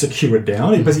nicely secured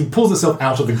down. It basically pulls itself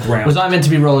out of the ground. Was I meant to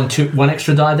be rolling 1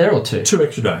 extra die there or 2? 2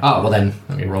 extra die. Oh, well then,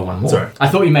 let me roll 1 more. Sorry. I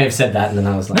thought you may have said that and then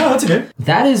I was like... No, that's okay.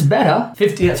 That is better.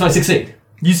 50, so I succeed.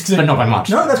 You succeed. But not by much.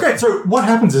 No, that's great. So what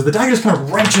happens is the dagger just kind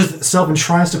of wrenches itself and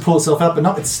tries to pull itself out, but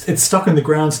no, it's stuck in the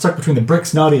ground, stuck between the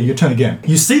bricks. Nadia, your turn again.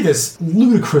 You see this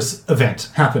ludicrous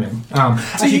event happening.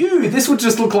 To you, this would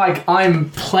just look like I'm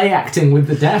play acting with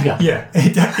the dagger. Yeah,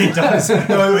 it does.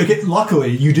 No, luckily,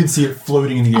 you did see it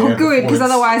floating in the air. Oh, good, because before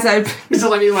it's- otherwise I'd... It's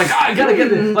like being like, oh, I gotta get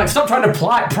this. Like, stop trying to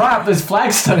pry up those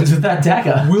flagstones with that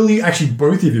dagger. Will you actually,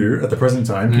 both of you, at the present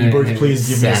time, can you both please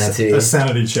give Sanity. me a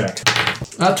sanity check?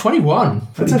 21.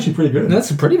 That's actually pretty good. That's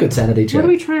a pretty good sanity check. What are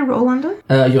we trying to roll under?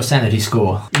 Your sanity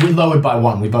score. We lowered by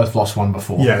 1. We both lost 1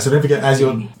 before. Yeah, so don't forget, as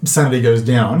your sanity goes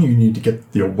down, you need to get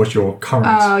what's your current.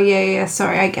 Oh, yeah,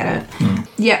 sorry, I get it.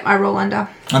 Yep, I roll under.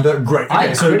 And great. Okay,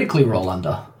 I so critically roll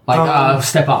under. Like,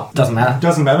 step up. Doesn't matter.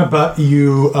 doesn't matter, but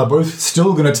you are both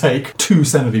still going to take 2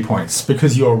 sanity points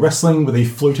because you're wrestling with a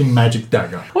floating magic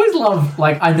dagger. I always love,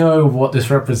 like, I know what this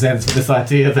represents with this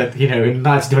idea that, you know, in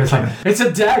Knights of Doom, it's like, it's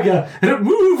a dagger and it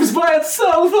moves by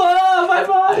itself. Ah, my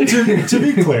mind. To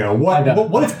be clear, I know.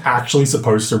 what it's actually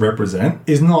supposed to represent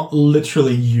is not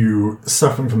literally you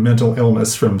suffering from mental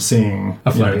illness from seeing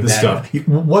floating this dagger. stuff.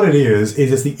 What it is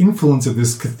it's the influence of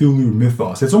this Cthulhu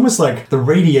mythos. It's almost like the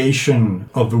radiation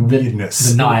of the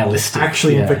weirdness, the nihilistic,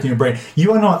 actually yeah. infecting your brain.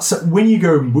 You are not when you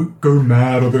go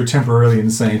mad or go temporarily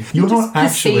insane. You're Just not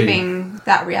actually. perceiving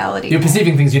that reality. You're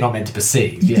perceiving things you're not meant to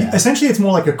perceive. Yeah. Essentially, it's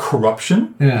more like a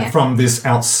corruption Yeah. from this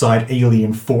outside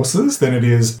alien forces than it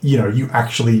is, you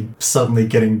actually suddenly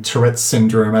getting Tourette's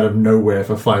syndrome out of nowhere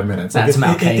for 5 minutes. That's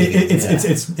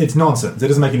It's nonsense. It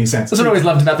doesn't make any sense. That's what I always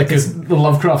loved about the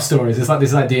Lovecraft stories. It's like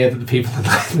this idea that the people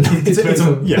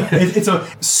It's a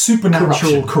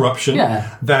supernatural corruption Yeah.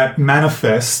 that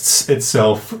manifests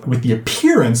itself with the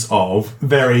appearance of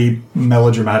very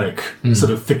melodramatic,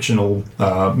 sort of fictional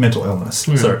mental illness.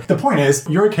 So the point is,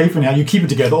 you're okay for now. You keep it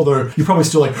together, although you're probably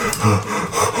still like,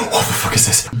 what the fuck is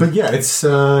this? But yeah, it's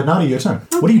Nadia, your turn.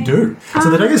 What do you do? So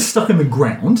the dagger's stuck in the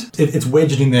ground. It's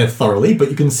wedged in there thoroughly, but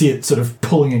you can see it sort of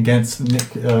pulling against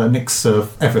Nick's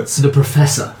efforts. The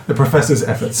professor. The professor's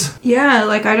efforts. Yeah,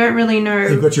 like I don't really know.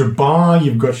 You've got your bar,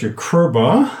 you've got your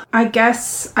crowbar. I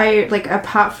guess I, like,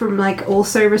 apart from, like,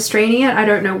 also restraining it, I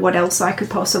don't know what else I could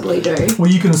possibly do.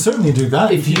 Well, you can certainly do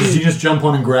that. If You just jump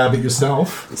on and grab it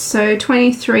yourself. So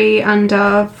 23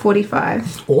 under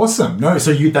 45. Awesome. No,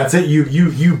 so that's it.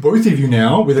 You both of you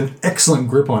now with an excellent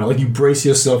grip on it. Like you brace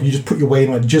yourself, you just put your weight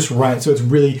on it just right, so it's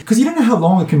really because you don't know how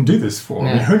long it can do this for.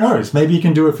 I mean, who knows? Maybe you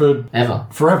can do it for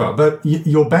forever. But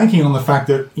you're banking on the fact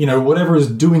that whatever is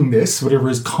doing this, whatever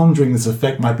is conjuring this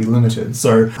effect, might be limited.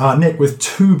 So Nick, with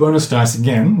 2 bonus dice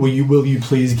again, will you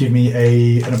please give me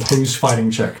an opposed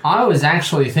fighting check? I was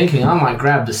actually thinking I might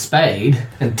grab the spade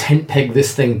and tent peg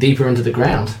this thing deeper into the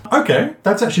ground. Okay,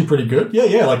 that's actually pretty good.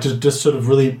 Yeah, like to just sort of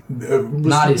really.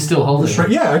 Nadi's still holding it.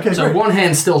 Yeah, okay. So great. one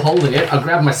hand's still holding it. I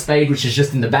grab my spade, which is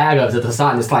just in the bag over to the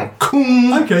side, and it's like,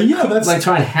 koom! Okay, yeah, that's Like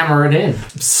try and hammer it in.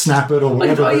 snap it or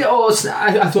Like, whatever.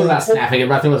 I thought about snapping it,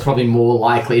 but I think that's probably more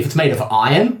likely. If it's made of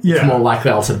iron, it's more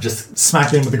likely I'll sort of just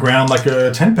smack it into the ground like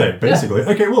a tent peg, basically.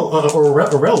 Okay, well, or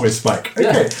a railway spike.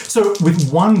 Okay, so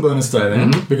with 1 bonus die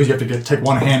then, because you have to take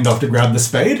one hand off to grab the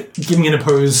spade, give me an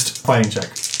opposed fighting check.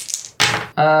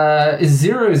 Is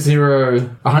 0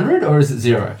 100 or is it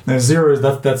 0? No, 0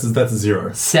 that's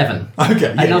 0. 7. Okay,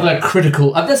 yeah, Another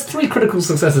critical. That's 3 critical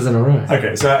successes in a row.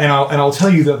 Okay, so and I'll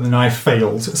tell you that the knife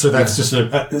failed. So that's just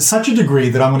such a degree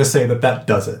that I'm going to say that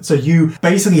does it. So you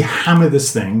basically hammer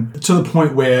this thing to the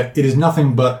point where it is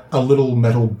nothing but a little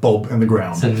metal bulb in the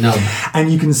ground. It's a nub.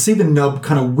 And you can see the nub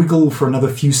kind of wiggle for another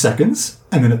few seconds,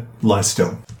 and then it lies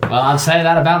still. Well, I'd say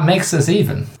that about makes us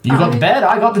even. You got the bed,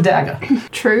 I got the dagger.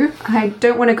 True. I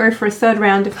don't want to go for a 3rd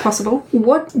round if possible.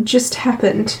 What just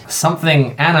happened?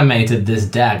 Something animated this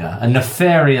dagger, a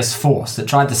nefarious force that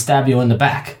tried to stab you in the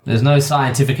back. There's no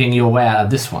scientificing your way out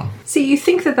of this one. See, you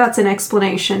think that that's an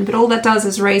explanation, but all that does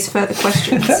is raise further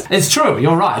questions. It's true,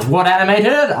 you're right. What animated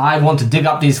it? I want to dig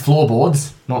up these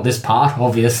floorboards, not this part,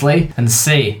 obviously, and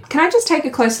see. Can I just take a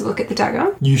closer look at the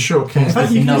dagger? You sure can. In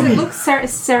fact, No. Does it look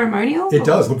ceremonial? It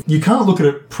does. Look, you can't look at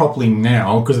it properly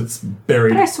now because it's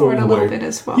buried. But I saw all it a the little way. bit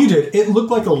as well. You did. It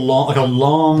looked like a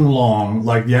long,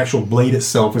 like the actual blade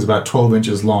itself is about 12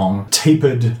 inches long,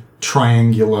 tapered,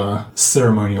 triangular,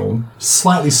 ceremonial,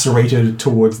 slightly serrated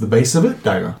towards the base of it,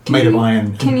 dagger, made of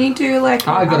iron. Can you do like...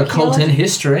 I got a cult in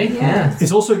history. Yeah.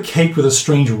 It's also caked with a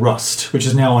strange rust, which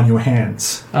is now on your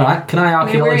hands, Alright, can I We're wearing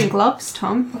archaeology? gloves,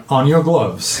 Tom. on your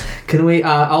gloves. Can we,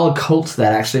 I'll occult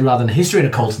that actually, rather than history and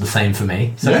occult are the same for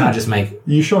me. So can I just make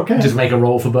You sure can. a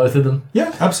roll for both of them?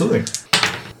 Yeah, absolutely.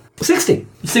 60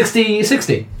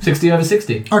 over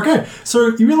 60. Okay,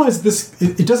 so you realize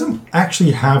it doesn't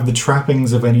actually have the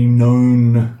trappings of any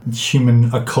known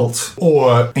human occult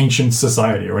or ancient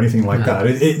society or anything like that.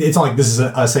 It's not like this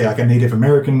is, say, like a Native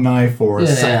American knife or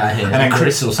I hear an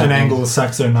Chris or something.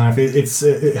 Anglo-Saxon knife.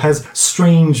 It has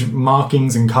strange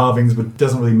markings and carvings, but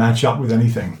doesn't really match up with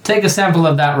anything. Take a sample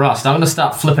of that rust. I'm going to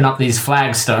start flipping up these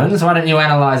flagstones. Why don't you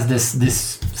analyze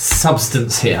this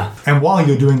substance here? And while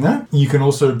you're doing that, you can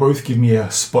also both give me a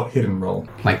spot hidden roll.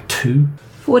 Like 2?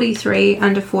 43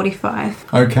 under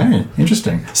 45. Okay,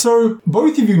 interesting. So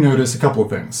both of you notice a couple of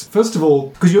things. First of all,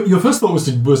 because your first thought was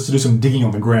to do some digging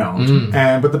on the ground,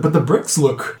 but the bricks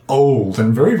look old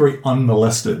and very, very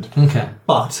unmolested. Okay.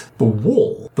 But the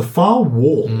wall, the far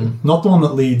wall, not the one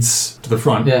that leads to the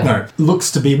front, no,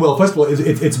 looks to be, well, first of all,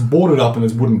 it's boarded up and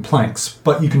it's wooden planks,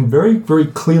 but you can very, very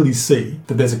clearly see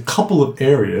that there's a couple of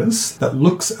areas that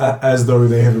looks as though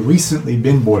they have recently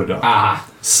been boarded up. Ah.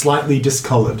 Slightly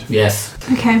discoloured. Yes.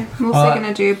 Okay, I'm also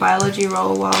going to do a biology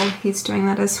roll while he's doing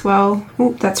that as well.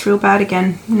 Oh, that's real bad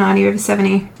again. 90 over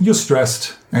 70. You're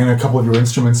stressed, and a couple of your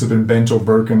instruments have been bent or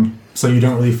broken, so you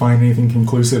don't really find anything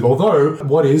conclusive. Although,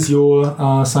 what is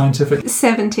your scientific?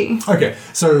 70. Okay,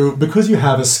 so because you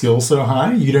have a skill so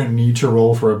high, you don't need to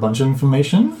roll for a bunch of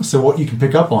information. So what you can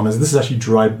pick up on is this is actually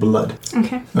dried blood.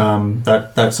 Okay.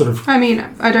 That sort of... I mean,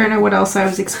 I don't know what else I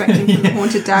was expecting from the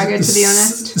haunted dagger, to be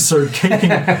honest. So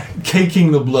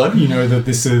caking the blood, you know that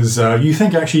this is, you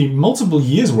think actually multiple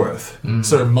years worth.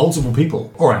 So multiple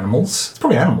people. Or animals. It's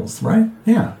probably animals, right?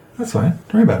 Yeah. That's fine.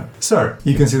 Don't worry about it. So,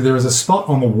 you can see there is a spot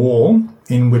on the wall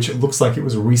in which it looks like it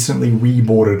was recently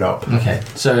reboarded up. Okay.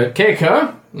 So,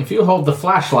 Keiko, if you hold the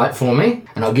flashlight for me,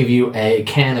 and I'll give you a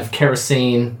can of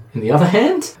kerosene in the other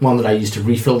hand, one that I use to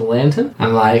refill the lantern.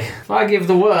 I'm like, if I give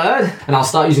the word, and I'll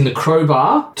start using the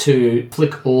crowbar to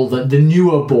flick all the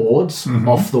newer boards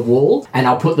off the wall, and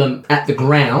I'll put them at the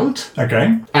ground,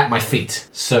 Okay. at my feet,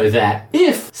 so that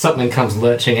if something comes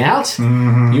lurching out,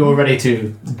 you're ready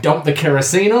to dump the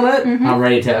kerosene on it, I'm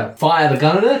ready to fire the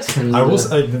gun at it. And, I will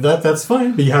say that's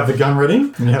fine, but you have the gun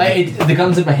ready? And you have the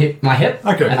gun's at my hip,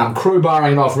 Okay. and I'm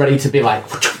crowbarring it off, ready to be like...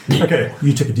 Okay,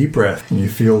 you take a deep breath and you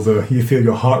feel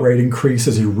your heart rate increase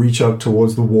as you reach up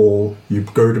towards the wall. You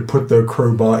go to put the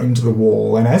crowbar into the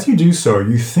wall, and as you do so,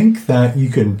 you think that you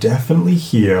can definitely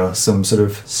hear some sort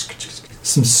of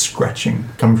some scratching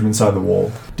coming from inside the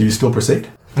wall. Do you still proceed?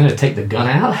 I'm gonna take the gun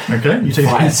out. Okay, you take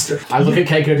I look at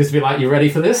Keiko just to be like, "You ready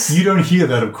for this?" You don't hear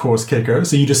that, of course, Keiko.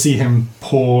 So you just see him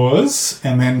pause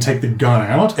and then take the gun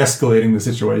out, escalating the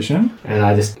situation. And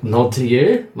I just nod to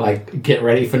you, like, "Get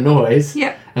ready for noise."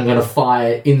 Yep. I'm gonna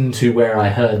fire into where I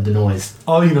heard the noise.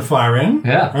 Oh, you're gonna fire in?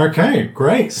 Yeah. Okay,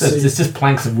 great. So it's just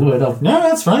planks of wood. No,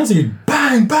 that's fine. So you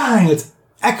bang, bang. It's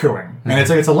echoing. And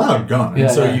it's a loud gun. Yeah,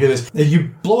 and so yeah. you hear this.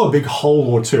 You blow a big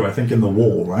hole or two, I think, in the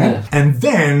wall, right? Yeah. And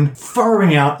then,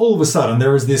 firing out, all of a sudden,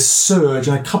 there is this surge,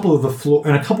 and a couple of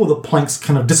the planks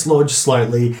kind of dislodge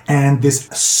slightly, and this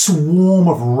swarm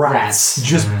of rats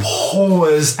just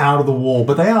pours out of the wall.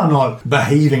 But they are not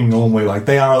behaving normally. Like,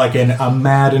 they are like a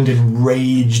maddened,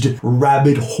 enraged,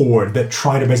 rabid horde that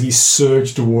try to basically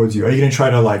surge towards you. Are you going to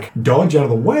try to, like, dodge out of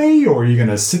the way, or are you going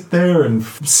to sit there and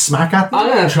smack at them? I'm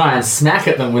gonna try and smack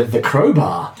at them with the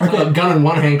crowbar. I've got a gun in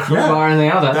one hand, crowbar in the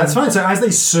other. That's fine. So as they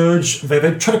surge, they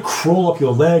try to crawl up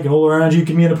your leg and all around you.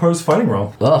 Give me an opposed fighting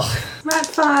roll. Ugh. Rat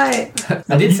fight.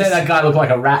 I did say that guy looked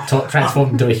like a rat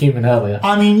transformed into a human earlier.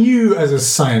 I mean, you as a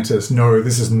scientist know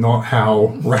this is not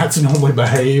how rats normally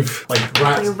behave.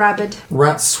 Like You're rabid.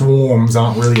 rat swarms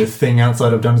aren't really a thing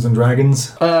outside of Dungeons and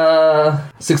Dragons.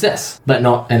 Success, but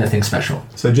not anything special.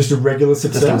 So just a regular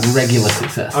success. Just a regular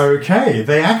success. Okay,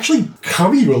 they actually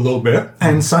cover you a little bit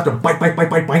and start to bite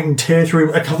and tear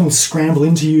through. A couple of them scramble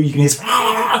into you. You can hear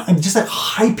and just that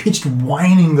high-pitched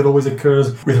whining that always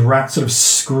occurs with rats sort of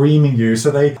screaming you.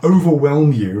 So they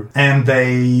overwhelm you, and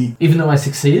they... Even though I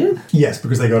succeeded? Yes,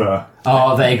 because they got a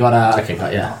Oh, they got a... Okay,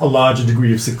 but yeah. a larger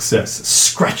degree of success.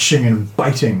 Scratching and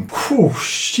biting. Whew,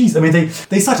 jeez. I mean,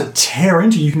 they start to tear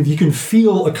into you. You can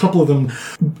feel a couple of them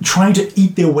trying to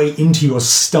eat their way into your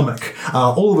stomach.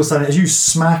 All of a sudden, as you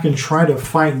smack and try to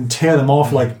fight and tear them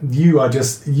off, like you are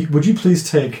just... would you please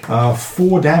take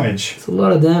 4 damage? It's a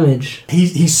lot of damage.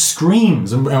 He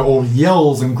screams or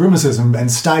yells and grimaces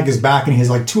and staggers back, and he has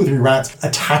like 2 or 3 rats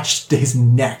attached to his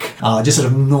neck, just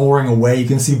sort of gnawing away. You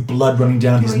can see blood running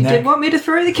down his You neck. did want me to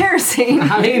throw the kerosene.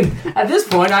 I mean, at this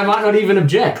point, I might not even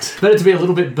object. Better to be a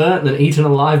little bit burnt than eaten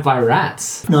alive by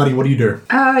rats. Nadi, what do you do?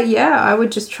 Yeah, I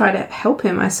would just try to help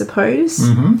him, I suppose.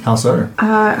 How so?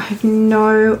 I have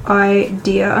no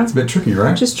idea. It's a bit tricky,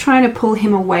 right? Just trying to pull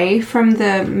him away from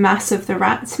the mass of the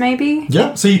rats, maybe?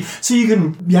 Yeah, so you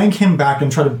can yank him back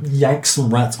and try to yank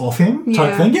some rats off him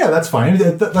type Yeah. thing. Yeah, that's fine.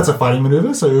 That's a fighting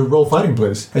maneuver, so roll fighting,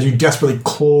 please. As you desperately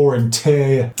claw and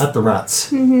tear at the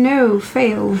rats. No,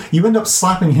 fail. You end up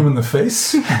slapping him in the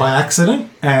face by accident,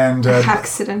 and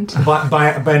Accident.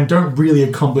 and don't really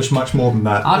accomplish much more than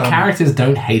that. Our characters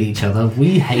don't hate each other.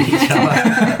 We hate each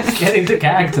other. Get into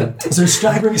character. So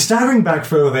staggering back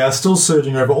further, they are still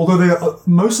surging over. Although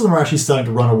most of them are actually starting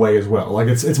to run away as well. Like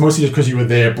it's mostly just because you were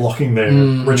there blocking their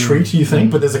retreat, you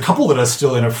think. But there's a couple that are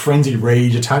still in a frenzied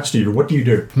rage attached to you. What do you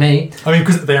do? Me, I mean,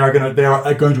 because they are going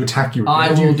to attack you.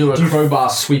 I will do a crowbar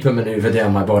sweeper maneuver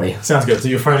down my body. Sounds good. So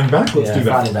you're fighting back. Let's do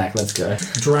that. Fighting back. Let's go.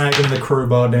 Dragging the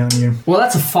crowbar down you. Well,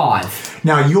 that's a 5.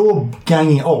 Now you're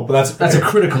ganging. Oh, but That's a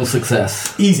critical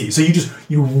success. easy. So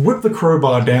you whip the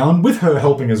crowbar down with her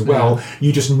helping as well. Yeah.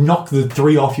 You just knock the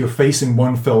 3 off your face in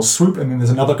one fell swoop, and then there's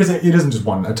another because it isn't just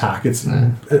one attack. It's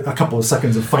a couple of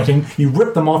seconds of fighting. You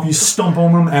rip them off, you stomp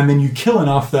on them, and then you kill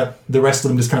enough that the rest of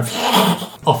them just kind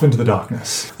of off into the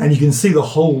darkness. And you can see the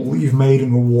hole you've made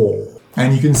in the wall.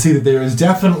 And you can see that there is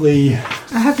definitely...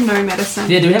 I have no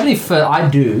medicine. Yeah, do we have any I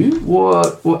do.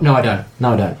 What? No, I don't.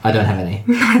 No, I don't. I don't have any.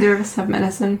 Neither of us have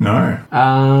medicine. No.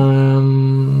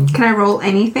 Can I roll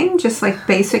anything? Just like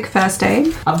basic first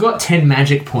aid? I've got 10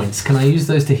 magic points. Can I use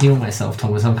those to heal myself,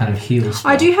 Tom, with some kind of heal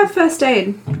spell? I do have first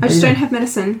aid. I just don't have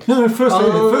medicine. No,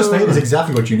 first aid is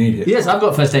exactly what you need here. Yes, I've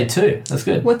got first aid too. That's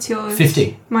good. What's yours?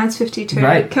 50. Mine's 52.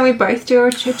 Great. Can we both do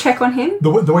a check on him?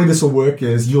 The way this will work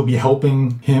is you'll be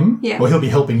helping him. Yeah. Well, he'll be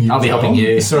helping you. I'll be as well. helping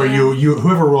you. So you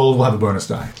whoever rolls will have a bonus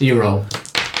die. You roll.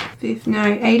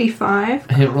 No, 85.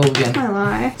 Here, roll again. I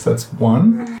lie. So that's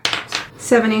 1.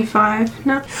 75.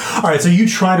 No. All right, so you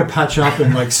try to patch up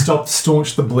and like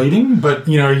staunch the bleeding, but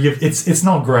you know it's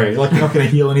not great. Like you're not going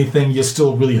to heal anything. You're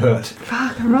still really hurt.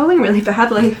 Fuck, I'm rolling really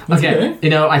badly. Okay.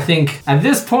 You know, I think at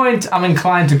this point I'm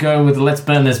inclined to go with let's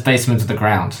burn this basement to the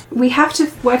ground. We have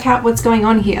to work out what's going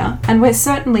on here, and we're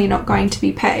certainly not going to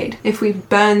be paid if we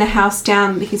burn the house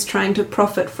down that he's trying to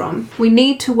profit from. We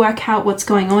need to work out what's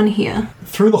going on here.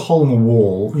 Through the hole in the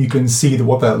wall, you can see that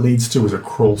what that leads to is a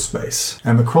crawl space,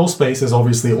 and the crawl space is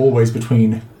obviously always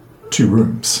between 2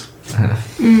 rooms.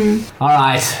 All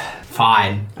right.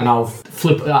 Fine. And I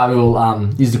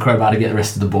will use the crowbar to get the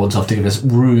rest of the boards off to give us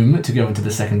room to go into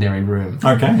the secondary room.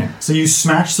 Okay. So you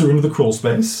smash through into the crawl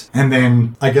space, and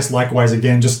then I guess likewise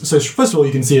again, just so first of all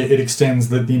you can see it extends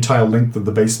the entire length of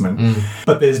the basement.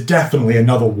 But there's definitely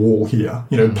another wall here,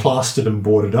 plastered and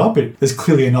boarded up. There's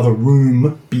clearly another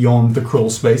room beyond the crawl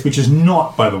space, which is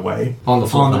not, by the way, On the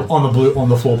floor plan. on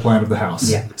the floor plan of the house.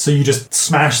 Yeah. So you just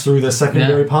smash through the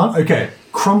secondary part. Okay.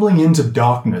 Crumbling into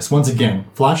darkness. Once again,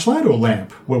 flashlight or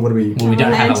lamp? What do we... Well, we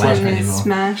don't have a lamp Lantern is anymore.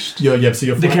 smashed. So your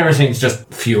The kerosene's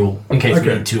just fuel in case we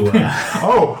Okay. need to.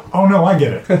 Oh no, I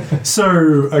get it. So,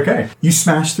 okay, you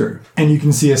smash through, and you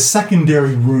can see a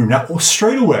secondary room. Now,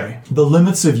 straight away, the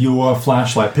limits of your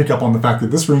flashlight pick up on the fact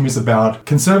that this room is about,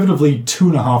 conservatively,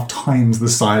 2.5 times the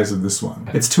size of this one.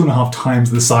 It's 2.5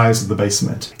 times the size of the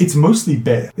basement. It's mostly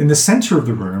bare. In the center of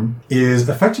the room is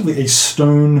effectively a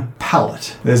stone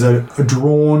pallet. There's a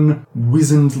drawn,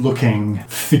 wizened-looking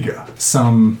figure,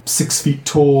 some 6 feet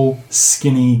tall,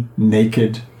 skinny,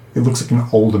 naked. It looks like an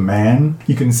older man.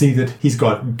 You can see that he's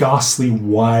got ghastly,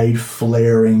 wide,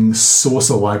 flaring,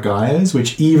 saucer-like eyes,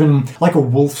 which even, like a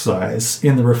wolf's eyes,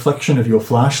 in the reflection of your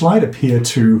flashlight, appear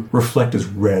to reflect as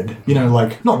red.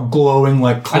 Like, not glowing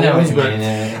like I know what claws, you but mean,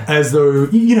 yeah. as though,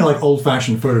 like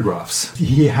old-fashioned photographs.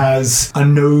 He has a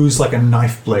nose like a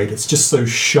knife blade. It's just so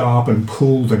sharp and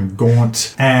pulled and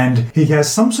gaunt. And he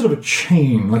has some sort of a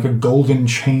chain, like a golden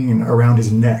chain around his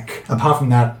neck. Apart from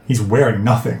that, he's wearing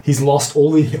nothing. He's lost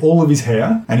all of his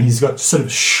hair, and he's got sort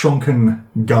of shrunken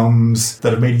gums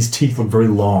that have made his teeth look very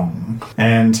long.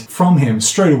 And from him,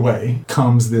 straight away,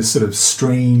 comes this sort of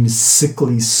strange,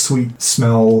 sickly, sweet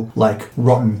smell like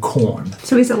rotten corn.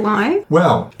 So he's alive?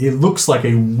 Well, it looks like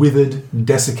a withered,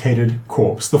 desiccated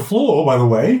corpse. The floor, by the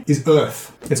way, is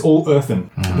earth. It's all earthen.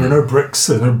 There are no bricks,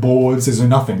 there's no boards, there's no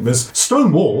nothing. There's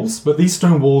stone walls, but these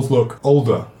stone walls look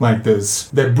older. Like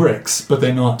they're bricks, but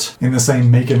they're not in the same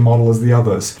make and model as the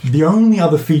others. The only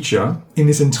other feature in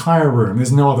this entire room,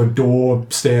 there's no other door,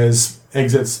 stairs,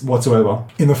 exits whatsoever.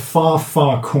 In the far,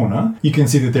 far corner, you can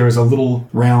see that there is a little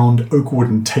round oak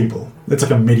wooden table. It's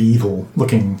like a medieval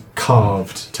looking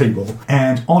carved table.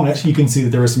 And on it, you can see that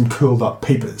there are some curled up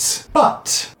papers.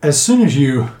 But as soon as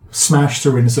you smash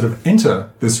through and sort of enter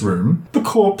this room, the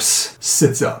corpse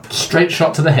sits up. Straight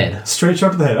shot to the head. Straight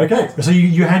shot to the head. Okay, so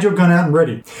you had your gun out and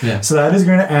ready. Yeah. So that is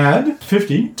going to add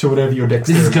 50 to whatever your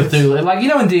dexterity This is Cthulhu. Like,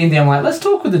 in D&D, I'm like, let's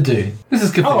talk with the dude. This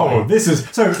is Cthulhu. Oh, this is...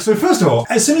 So first of all,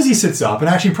 as soon as he sits up, and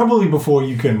actually probably before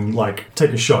you can,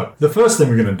 take a shot, the first thing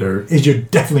we're going to do is you're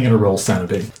definitely going to roll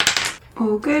sanity.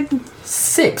 All good.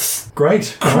 6.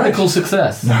 Great. Critical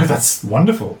success. No, that's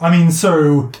wonderful. I mean,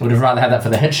 so... Would have rather had that for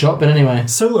the headshot, but anyway.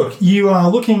 So look, you are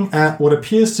looking at what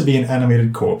appears to be an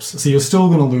animated corpse, so you're still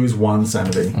going to lose 1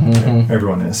 sanity. Okay,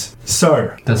 everyone is.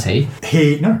 So... Does he?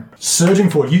 No. Surging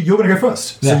forward. You're going to go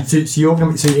first. Yeah. So you're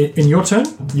going to... So in your turn,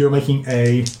 you're making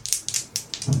a...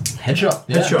 Headshot.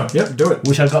 Yeah. Headshot. Yep, do it.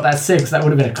 Wish I'd got that 6. That would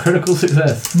have been a critical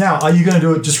success. Now, are you going to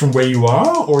do it just from where you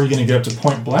are, or are you going to get up to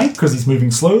point blank because he's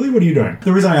moving slowly? What are you doing?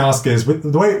 The reason I ask is, with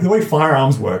the way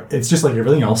firearms work, it's just like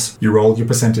everything else. You roll your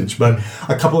percentage, but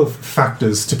a couple of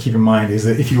factors to keep in mind is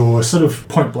that if you're sort of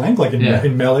point blank, like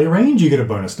in melee range, you get a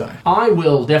bonus die. I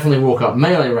will definitely walk up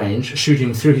melee range, shoot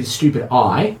him through his stupid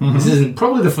eye. This isn't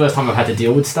probably the first time I've had to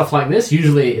deal with stuff like this.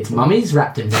 Usually it's mummies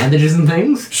wrapped in bandages and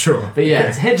things. Sure. But yeah,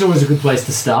 Okay. head's always a good place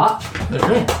to start.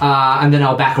 Okay. And then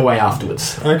I'll back away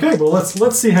afterwards. Okay, well,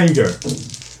 let's see how you go.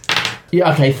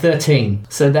 Yeah, okay, 13.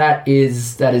 So that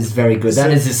is very good.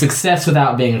 That is a success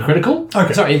without being a critical.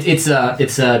 Okay. Sorry, it's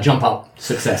a jump up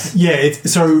success. Yeah,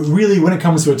 so really when it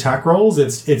comes to attack rolls,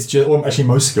 it's just, or actually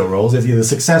most skill rolls, it's either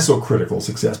success or critical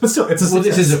success. But still, it's a success. Well,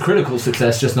 this is a critical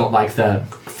success, just not like the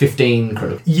 15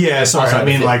 critical. Yeah, sorry, Oh, sorry, I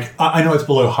mean, the I know it's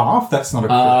below half, that's not a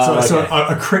crit. So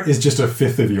okay. a crit is just a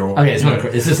fifth of your... Okay, it's not a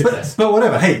crit, it's a success. But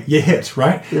whatever, hey, you hit,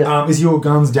 right? Yeah. Is your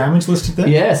gun's damage listed there?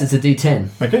 Yes, it's a D10.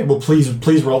 Okay, well,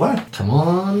 please roll that. Come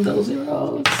on, double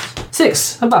zeros.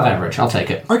 6, above average. I'll take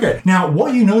it. Okay, now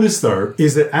what you notice though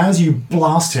is that as you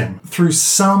blast him through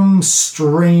some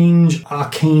strange,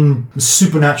 arcane,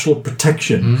 supernatural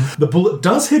protection, the bullet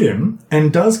does hit him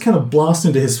and does kind of blast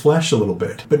into his flesh a little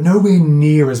bit, but nowhere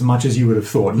near as much as you would have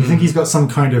thought. You think he's got some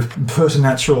kind of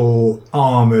preternatural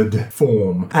armored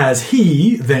form. As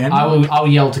he then... I'll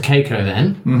yell to Keiko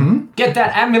then. Mm-hmm. Get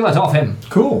that amulet off him.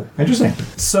 Cool, interesting.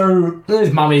 So...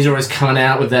 Those mummies are always coming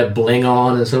out with their bling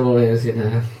on. It's always,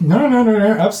 No,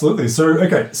 No. Absolutely. So,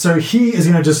 okay. So he is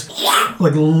going to just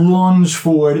like lunge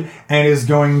forward and is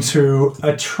going to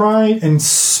try and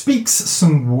speaks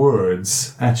some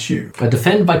words at you. I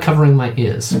defend by covering my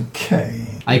ears. Okay.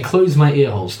 I close my ear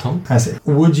holes, Tom. I see.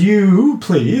 Would you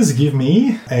please give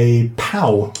me a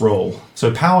power roll?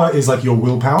 So power is like your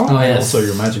willpower, Oh, and yes. also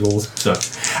your magical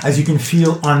stuff. As you can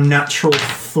feel unnatural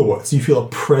thoughts, you feel a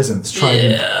presence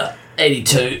Yeah.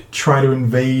 82. try to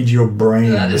invade your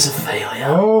brain. That is a failure.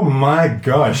 Oh my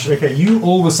gosh. Okay, you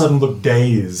all of a sudden look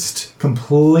dazed,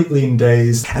 completely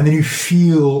dazed, and then you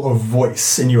feel a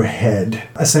voice in your head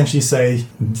essentially say,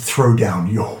 throw down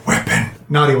your weapon.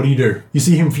 Nadia, what do? You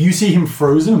see him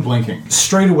frozen and blinking.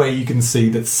 Straight away you can see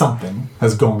that something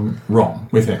has gone wrong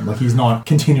with him. Like he's not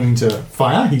continuing to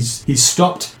fire. He's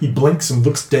stopped, he blinks and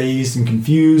looks dazed and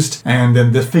confused, and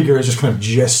then the figure is just kind of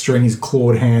gesturing his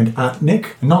clawed hand at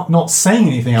Nick, not saying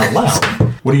anything out loud.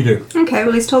 What do? Okay,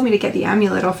 well, he's told me to get the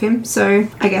amulet off him, so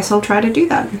I guess I'll try to do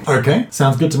that. Okay,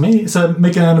 sounds good to me. So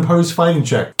make an opposed fighting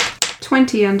check.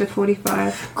 20 under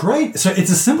 45. Great. So it's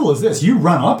as simple as this. You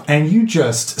run up and you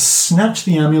just snatch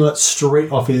the amulet straight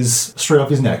off his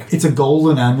neck. It's a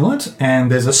golden amulet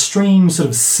and there's a strange sort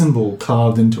of symbol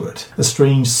carved into it. A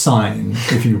strange sign,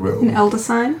 if you will. An elder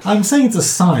sign? I'm saying it's a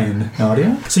sign,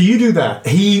 Nadia. So you do that.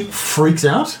 He freaks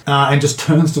out and just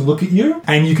turns to look at you,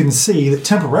 and you can see that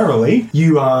temporarily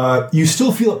you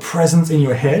still feel a presence in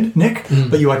your head, Nick,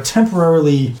 but you are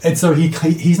temporarily. And so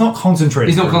he's not concentrating.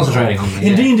 He's not concentrating on me.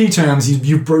 In D&D terms,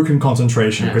 you've broken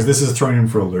concentration because this has thrown him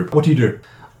for a loop. What do?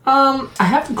 I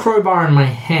have the crowbar in my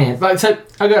hand.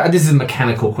 This is a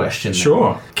mechanical question.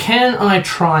 Sure. Can I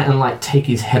try and take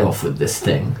his head off with this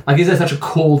thing? Is there such a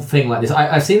cool thing like this?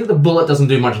 I've seen that the bullet doesn't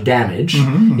do much damage,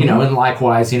 and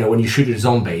likewise, when you shoot a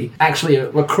zombie, actually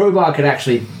a crowbar could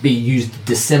actually be used to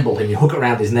disassemble him. You hook it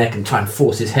around his neck and try and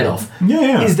force his head off.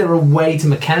 Yeah. Is there a way to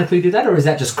mechanically do that, or is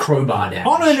that just crowbar damage?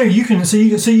 Oh no, you can. So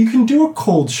you can do a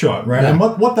cold shot, right? Yeah. And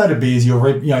what that'd be is you're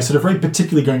very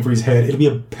particularly going for his head. It'll be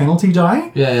a penalty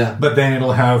die. Yeah. But then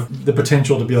it'll have the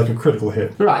potential to be like a critical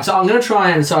hit. Right, so I'm going to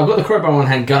try and... So I've got the crowbar in one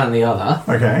hand, gun in the other.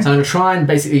 Okay. So I'm going to try and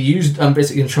basically use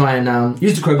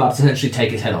the crowbar to essentially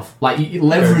take his head off. You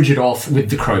leverage it off with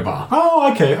the crowbar.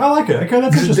 Oh, okay. I like it. Okay,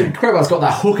 that's The interesting. crowbar's got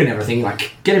that hook and everything.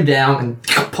 Get him down and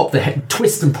pop the head,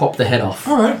 twist and pop the head off.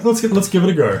 All right, let's give it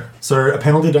a go. So a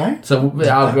penalty die? So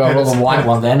I'll roll the white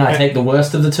one then. I take the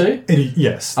worst of the two.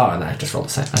 Yes. Oh no, just roll the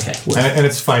same. Okay. And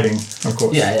it's fighting, of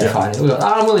course. Yeah, fine.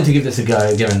 I'm willing to give this a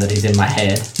go, given that he's in my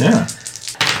head. Yeah.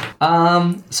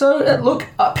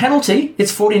 Penalty,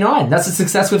 it's 49. That's a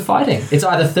success with fighting. It's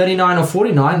either 39 or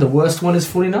 49. The worst one is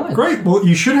 49. Great. Well,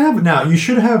 you should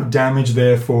have damage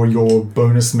there for your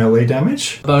bonus melee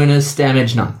damage. Bonus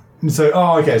damage, none. So,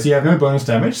 so you have no bonus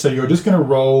damage. So you're just going to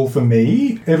roll for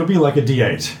me. It'll be like a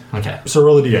D8. Okay. So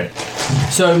roll a D8.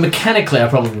 So mechanically,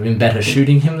 I've probably been better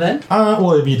shooting him then.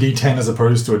 Well, it'd be a D10 as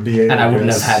opposed to a D8. And I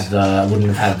wouldn't have had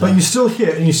the. But you still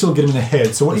hit and you still get him in the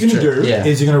head. So what you're going to do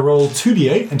is you're going to roll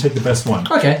 2D8 and take the best one.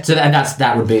 Okay. So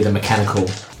that would be the mechanical.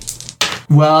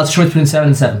 Well, it's choice between 7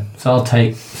 and 7, so I'll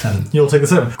take 7. You'll take the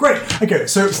 7. Great. Okay,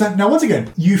 so now once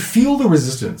again, you feel the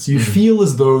resistance. You feel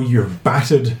as though you're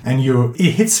battered, and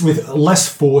it hits with less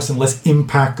force and less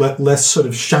impact, less sort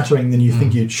of shattering than you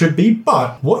think it should be.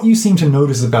 But what you seem to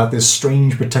notice about this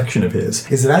strange protection of his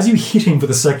is that as you hit him for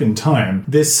the second time,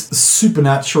 this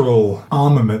supernatural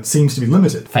armament seems to be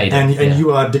limited. Fading, and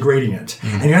you are degrading it.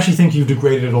 And you actually think you've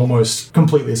degraded it almost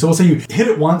completely. So we'll say you hit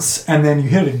it once, and then you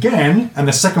hit it again, and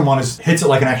the second one hits it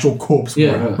like an actual corpse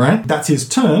would, right? That's his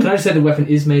turn. Can I just say the weapon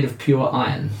is made of pure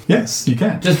iron? Yes, you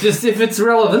can. Just if it's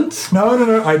relevant.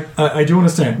 No. I do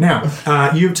understand. Now,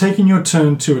 you have taken your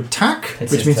turn to attack,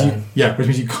 which means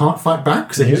you can't fight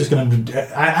back. So he's just going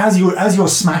to, as you're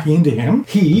smacking into him,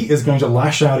 he is going to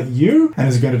lash out at you and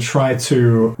is going to try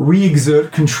to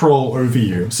re-exert control over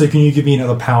you. So can you give me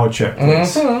another power check,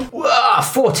 please?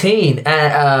 14.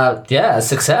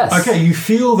 Success. Okay, you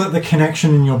feel that the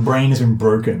connection in your brain has been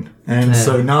broken. And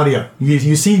so, Nadia,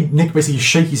 you see Nick basically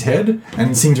shake his head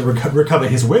and seem to recover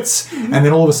his wits, and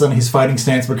then all of a sudden his fighting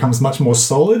stance becomes much more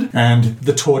solid, and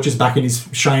the torch is back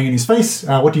shining in his face.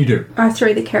 What do? I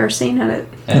throw the kerosene at it.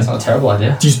 Yeah, that's not a terrible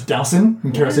idea. Do you just douse him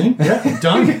in kerosene? Yeah,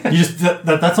 done. You just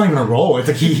that's not even a roll. It's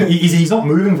like he's not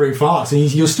moving very fast, and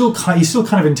he's still kind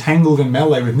of entangled in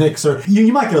melee with Nick. So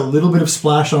you might get a little bit of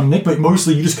splash on Nick, but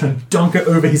mostly you just kind of dunk it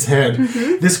over his head.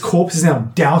 This corpse is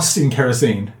now doused in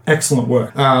kerosene. Excellent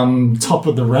work. Top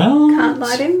of the round. Can't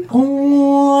light him.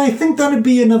 Oh, I think that'd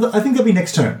be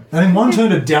next turn. I think one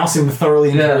turn to douse him thoroughly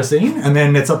in kerosene, and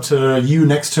then it's up to you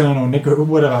next turn or Nick or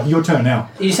whatever. Your turn now.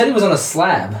 You said he was on a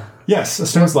slab. Yes, a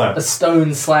stone slab. A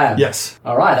stone slab. Yes.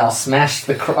 All right, I'll smash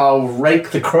I'll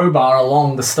rake the crowbar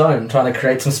along the stone, trying to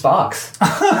create some sparks.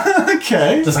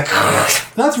 Okay. Just like.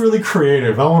 That's really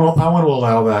creative. I want to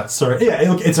allow that. So yeah,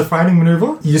 look, it's a fighting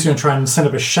maneuver. You're just going to try and send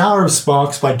up a shower of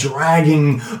sparks by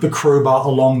dragging the crowbar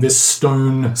along this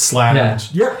stone slab. Yeah.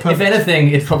 Yep. If Perfect. anything,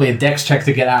 it's probably a dex check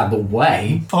to get out of the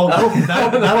way. Oh, that'll be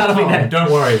come. nice.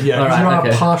 Don't worry. Yeah, All 'cause right, you are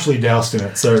okay. partially doused in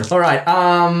it. So All right.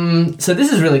 So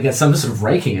this is really good. So I'm just sort of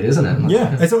raking it, isn't it?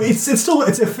 yeah, it's still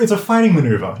a fighting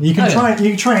maneuver. You can Oh,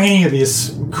 yeah. try any of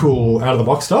this cool out of the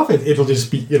box stuff.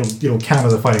 It'll count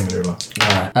as a fighting maneuver.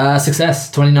 All right.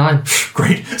 Success. 29.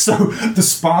 Great. So the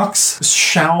sparks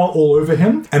shower all over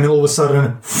him, and then all of a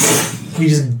sudden, he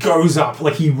just goes up.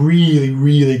 Like he really,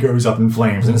 really goes up in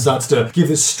flames, and starts to give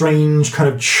this strange kind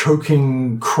of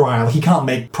choking cry. Like he can't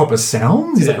make proper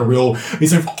sounds. He's like a real.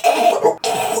 He's like.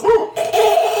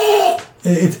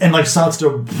 And like starts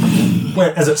to,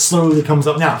 as it slowly comes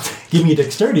up. Now, give me a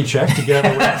dexterity check to get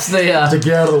out of the way. That's the. To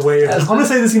get out of the way. I'm gonna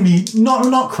say this is gonna be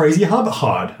not crazy hard, but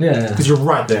hard. Yeah. Because you're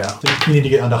right there. So you need to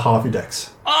get under half your dex.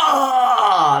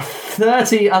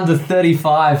 30 under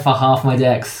 35 for half my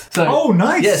dex. So, Oh,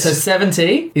 nice. Yeah, so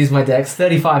 70 is my dex,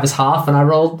 35 is half, and I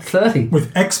rolled 30.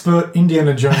 With expert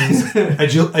Indiana Jones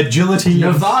agility.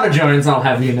 Nevada Jones, I'll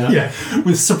have you know. Yeah,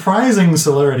 with surprising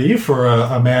celerity for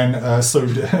a man so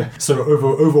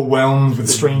overwhelmed with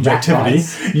strange Rat activity,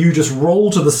 bites. you just roll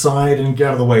to the side and get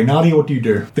out of the way. Nadia, what do you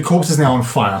do? The corpse is now on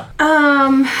fire.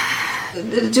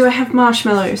 Do I have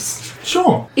marshmallows?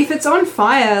 Sure. If it's on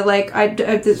fire, like I'm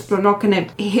not going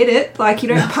to hit it. Like you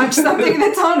don't punch something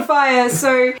that's on fire.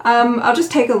 So I'll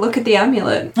just take a look at the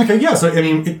amulet. Okay, yeah. So I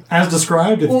mean, as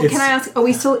described, Or it's can I ask? Are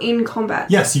we still in combat?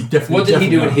 yes, you definitely. What did he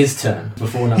do in definitely are. his turn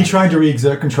before now? He tried to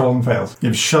re-exert control and failed. You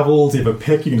have shovels, you have a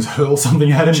pick, you can just hurl something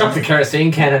at him. Chuck the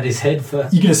kerosene can at his head for.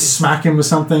 You can just smack him with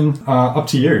something. Up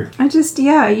to you.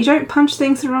 You don't punch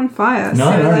things that are on fire.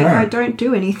 No, so no, like no. I don't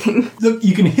do anything. Look,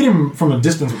 you can hit him from a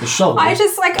distance with the shovel. I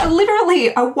just literally.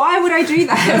 Why would I do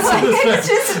that? Like it's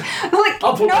just like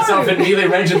I'll put no. myself in melee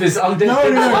range of this undead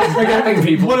No. stabbing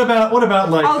people. What about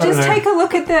like? I'll I don't just know. take a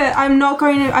look at the. I'm not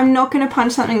going to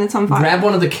punch something that's on fire. Grab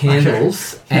one of the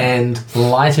candles and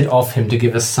light it off him to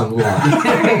give us some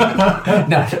light.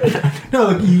 No. No,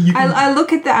 look, you can, I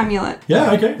look at the amulet.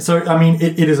 yeah, okay. So, I mean,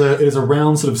 it is a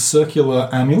round sort of circular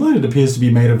amulet. It appears to be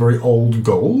made of very old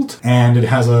gold, and it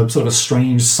has a sort of a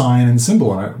strange sign and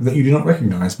symbol on it that you do not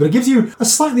recognize. But it gives you a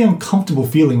slightly uncomfortable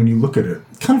feeling when you look at it.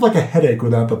 Kind of like a headache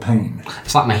without the pain.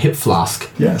 It's like my hip flask.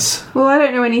 Yes. Well, I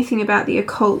don't know anything about the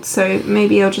occult, so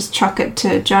maybe I'll just chuck it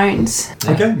to Jones.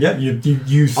 Okay, yeah,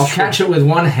 you I'll catch it with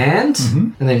one hand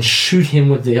and then shoot him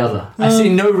with the other. I see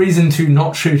no reason to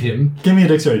not shoot him. Give me a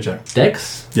dexterity check.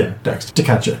 Dex? Yeah, dex. To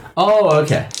catch it. Oh,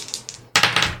 okay.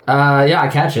 Yeah, I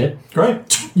catch it. Great.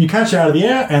 You catch it out of the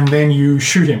air, and then you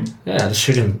shoot him. Yeah, just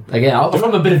shoot him again.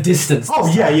 From a bit of distance.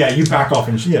 Oh, yeah, you back off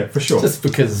and yeah, for sure. Just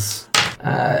because...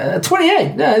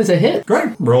 28. No, it's a hit. Great.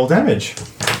 Roll damage.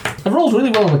 I've rolled really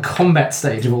well in the combat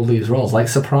stage of all these rolls, like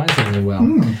surprisingly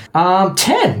well.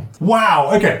 10.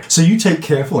 Wow, okay. So you take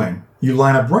careful aim. You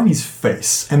line up right in his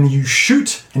face, and you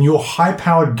shoot, and your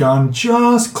high-powered gun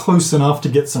just close enough to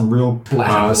get some real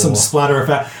some splatter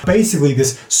effect. Basically,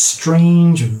 this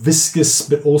strange, viscous,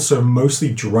 but also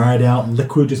mostly dried-out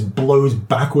liquid just blows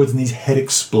backwards, and his head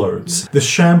explodes. The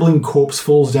shambling corpse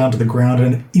falls down to the ground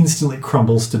and instantly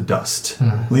crumbles to dust,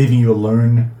 leaving you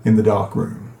alone in the dark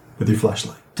room with your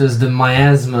flashlight. Does the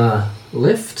miasma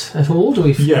lift at all? Do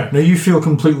we... Yeah, no, you feel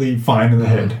completely fine in the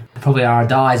head. Probably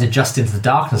our eyes adjust into the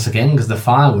darkness again because the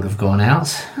fire would have gone out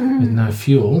with no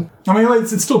fuel. I mean, it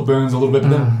still burns a little bit,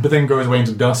 but then goes away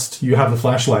into dust. You have the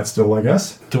flashlight still, I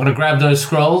guess. Do you want to grab those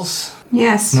scrolls?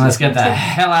 Yes. Let's get the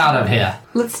hell out of here.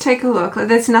 Let's take a look.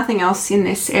 There's nothing else in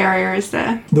this area, is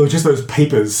there? There were just those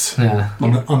papers Yeah.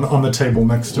 on the table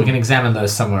next to We can it. examine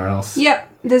those somewhere else. Yep.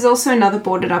 There's also another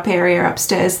boarded up area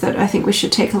upstairs that I think we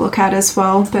should take a look at as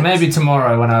well. But Maybe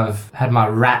tomorrow when I've had my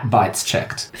rat bites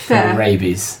checked Fair. for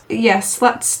rabies. yes,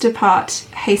 let's depart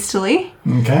hastily.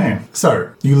 Okay,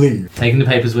 so you leave. Taking the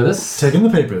papers with us? Taking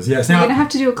the papers, yes. We're Now, gonna have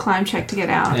to do a climb check to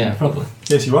get out. Yeah, probably.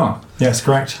 yes, you are. Yes,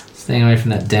 correct. Staying away from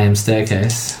that damn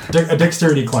staircase. A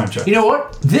dexterity climb check. You know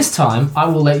what? This time I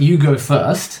will let you go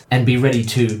first and be ready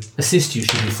to assist you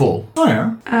should you fall. Oh,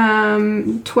 yeah.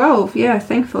 12, yeah,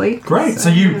 thankfully. Great. So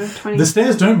you, 20. the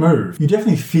stairs don't move. You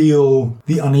definitely feel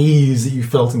the unease that you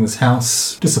felt in this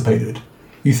house dissipated.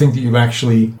 You think that you've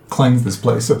actually cleansed this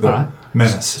place of the Alright.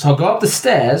 menace. So I'll go up the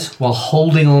stairs while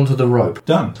holding onto the rope.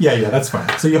 Done. Yeah, that's fine.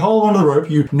 So you hold onto the rope,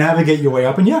 you navigate your way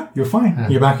up, and you're fine.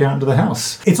 You're back out into the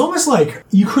house. It's almost like,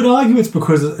 you could argue it's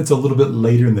because it's a little bit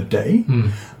later in the day,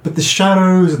 but the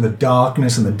shadows and the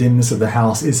darkness and the dimness of the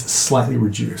house is slightly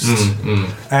reduced.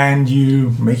 And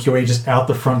you make your way just out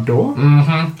the front door.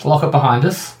 Lock it behind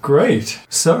us. Great.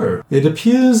 So, it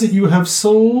appears that you have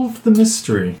solved the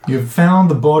mystery. You've found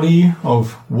the body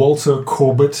of Walter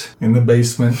Corbett in the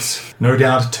basement, no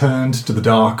doubt turned to the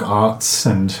dark arts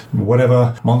and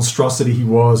whatever monstrosity he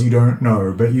was, you don't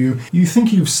know, but you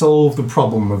think you've solved the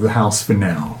problem of the house for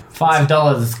now. $5,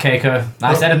 Keiko.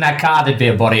 I said in that card there'd be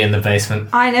a body in the basement.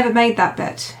 I never made that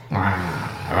bet.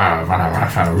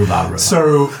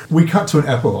 So, we cut to an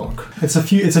epilogue. It's a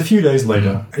few days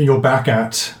later, and you're back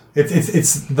at...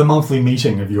 It's the monthly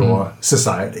meeting of your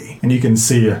society, and you can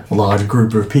see a large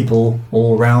group of people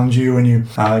all around you, and you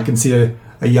can see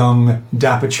a young,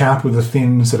 dapper chap with a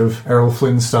thin sort of Errol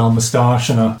Flynn-style moustache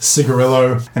and a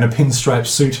cigarillo and a pinstripe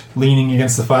suit leaning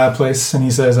against the fireplace, and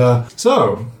he says,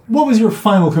 so, what was your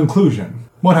final conclusion?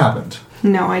 What happened?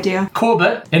 No idea.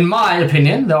 Corbett, in my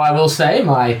opinion, though I will say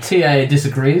my TA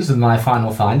disagrees with my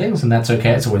final findings, and that's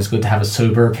okay. It's always good to have a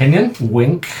sober opinion.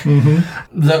 Wink.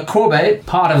 That Corbett,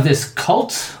 part of this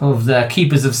cult of the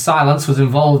Keepers of Silence, was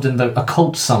involved in the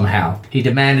occult somehow. He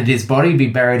demanded his body be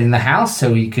buried in the house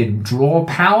so he could draw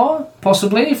power,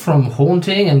 possibly, from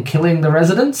haunting and killing the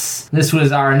residents. This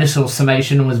was our initial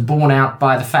summation and was borne out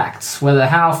by the facts. Whether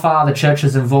how far the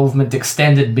church's involvement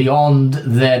extended beyond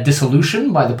their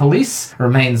dissolution by the police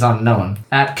remains unknown.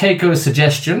 At Keiko's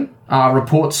suggestion, our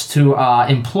reports to our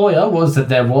employer was that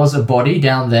there was a body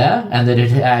down there and that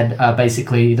it had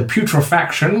basically the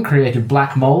putrefaction created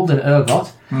black mold and ergot,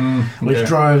 which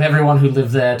drove everyone who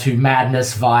lived there to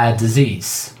madness via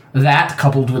disease. That,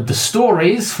 coupled with the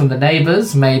stories from the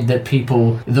neighbours, made that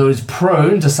people, those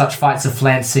prone to such fights of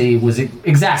flancy, was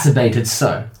exacerbated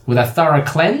so. With a thorough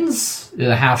cleanse,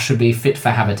 the house should be fit for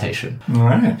habitation. All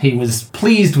right. He was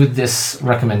pleased with this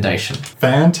recommendation.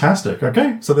 Fantastic.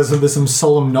 Okay, so there's some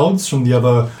solemn nods from the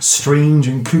other strange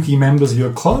and kooky members of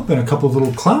your club, and a couple of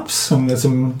little claps, and there's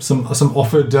some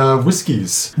offered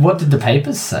whiskies. What did the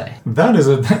papers say? That is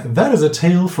a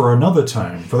tale for another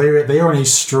time. For they are in a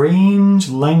strange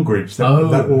language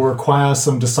that will require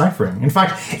some deciphering. In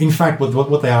fact,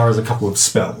 what they are is a couple of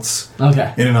spells.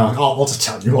 Okay. I'll just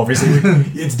tell you. Obviously,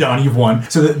 it's done. You've won.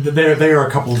 So they are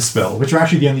a couple of spells, which are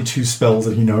actually the only two spells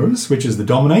that he knows, which is the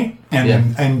Dominate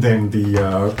and then the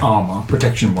Armor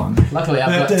Protection one. Luckily,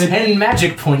 I've got 10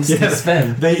 magic points to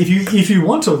spend. If you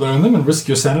want to learn them and risk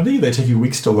your sanity, they take you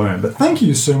weeks to learn. But thank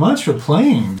you so much for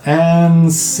playing.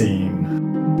 And scene.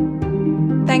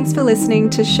 Thanks for listening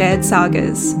to Shared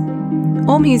Sagas.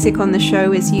 All music on the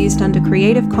show is used under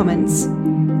Creative Commons.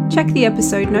 Check the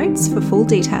episode notes for full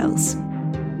details.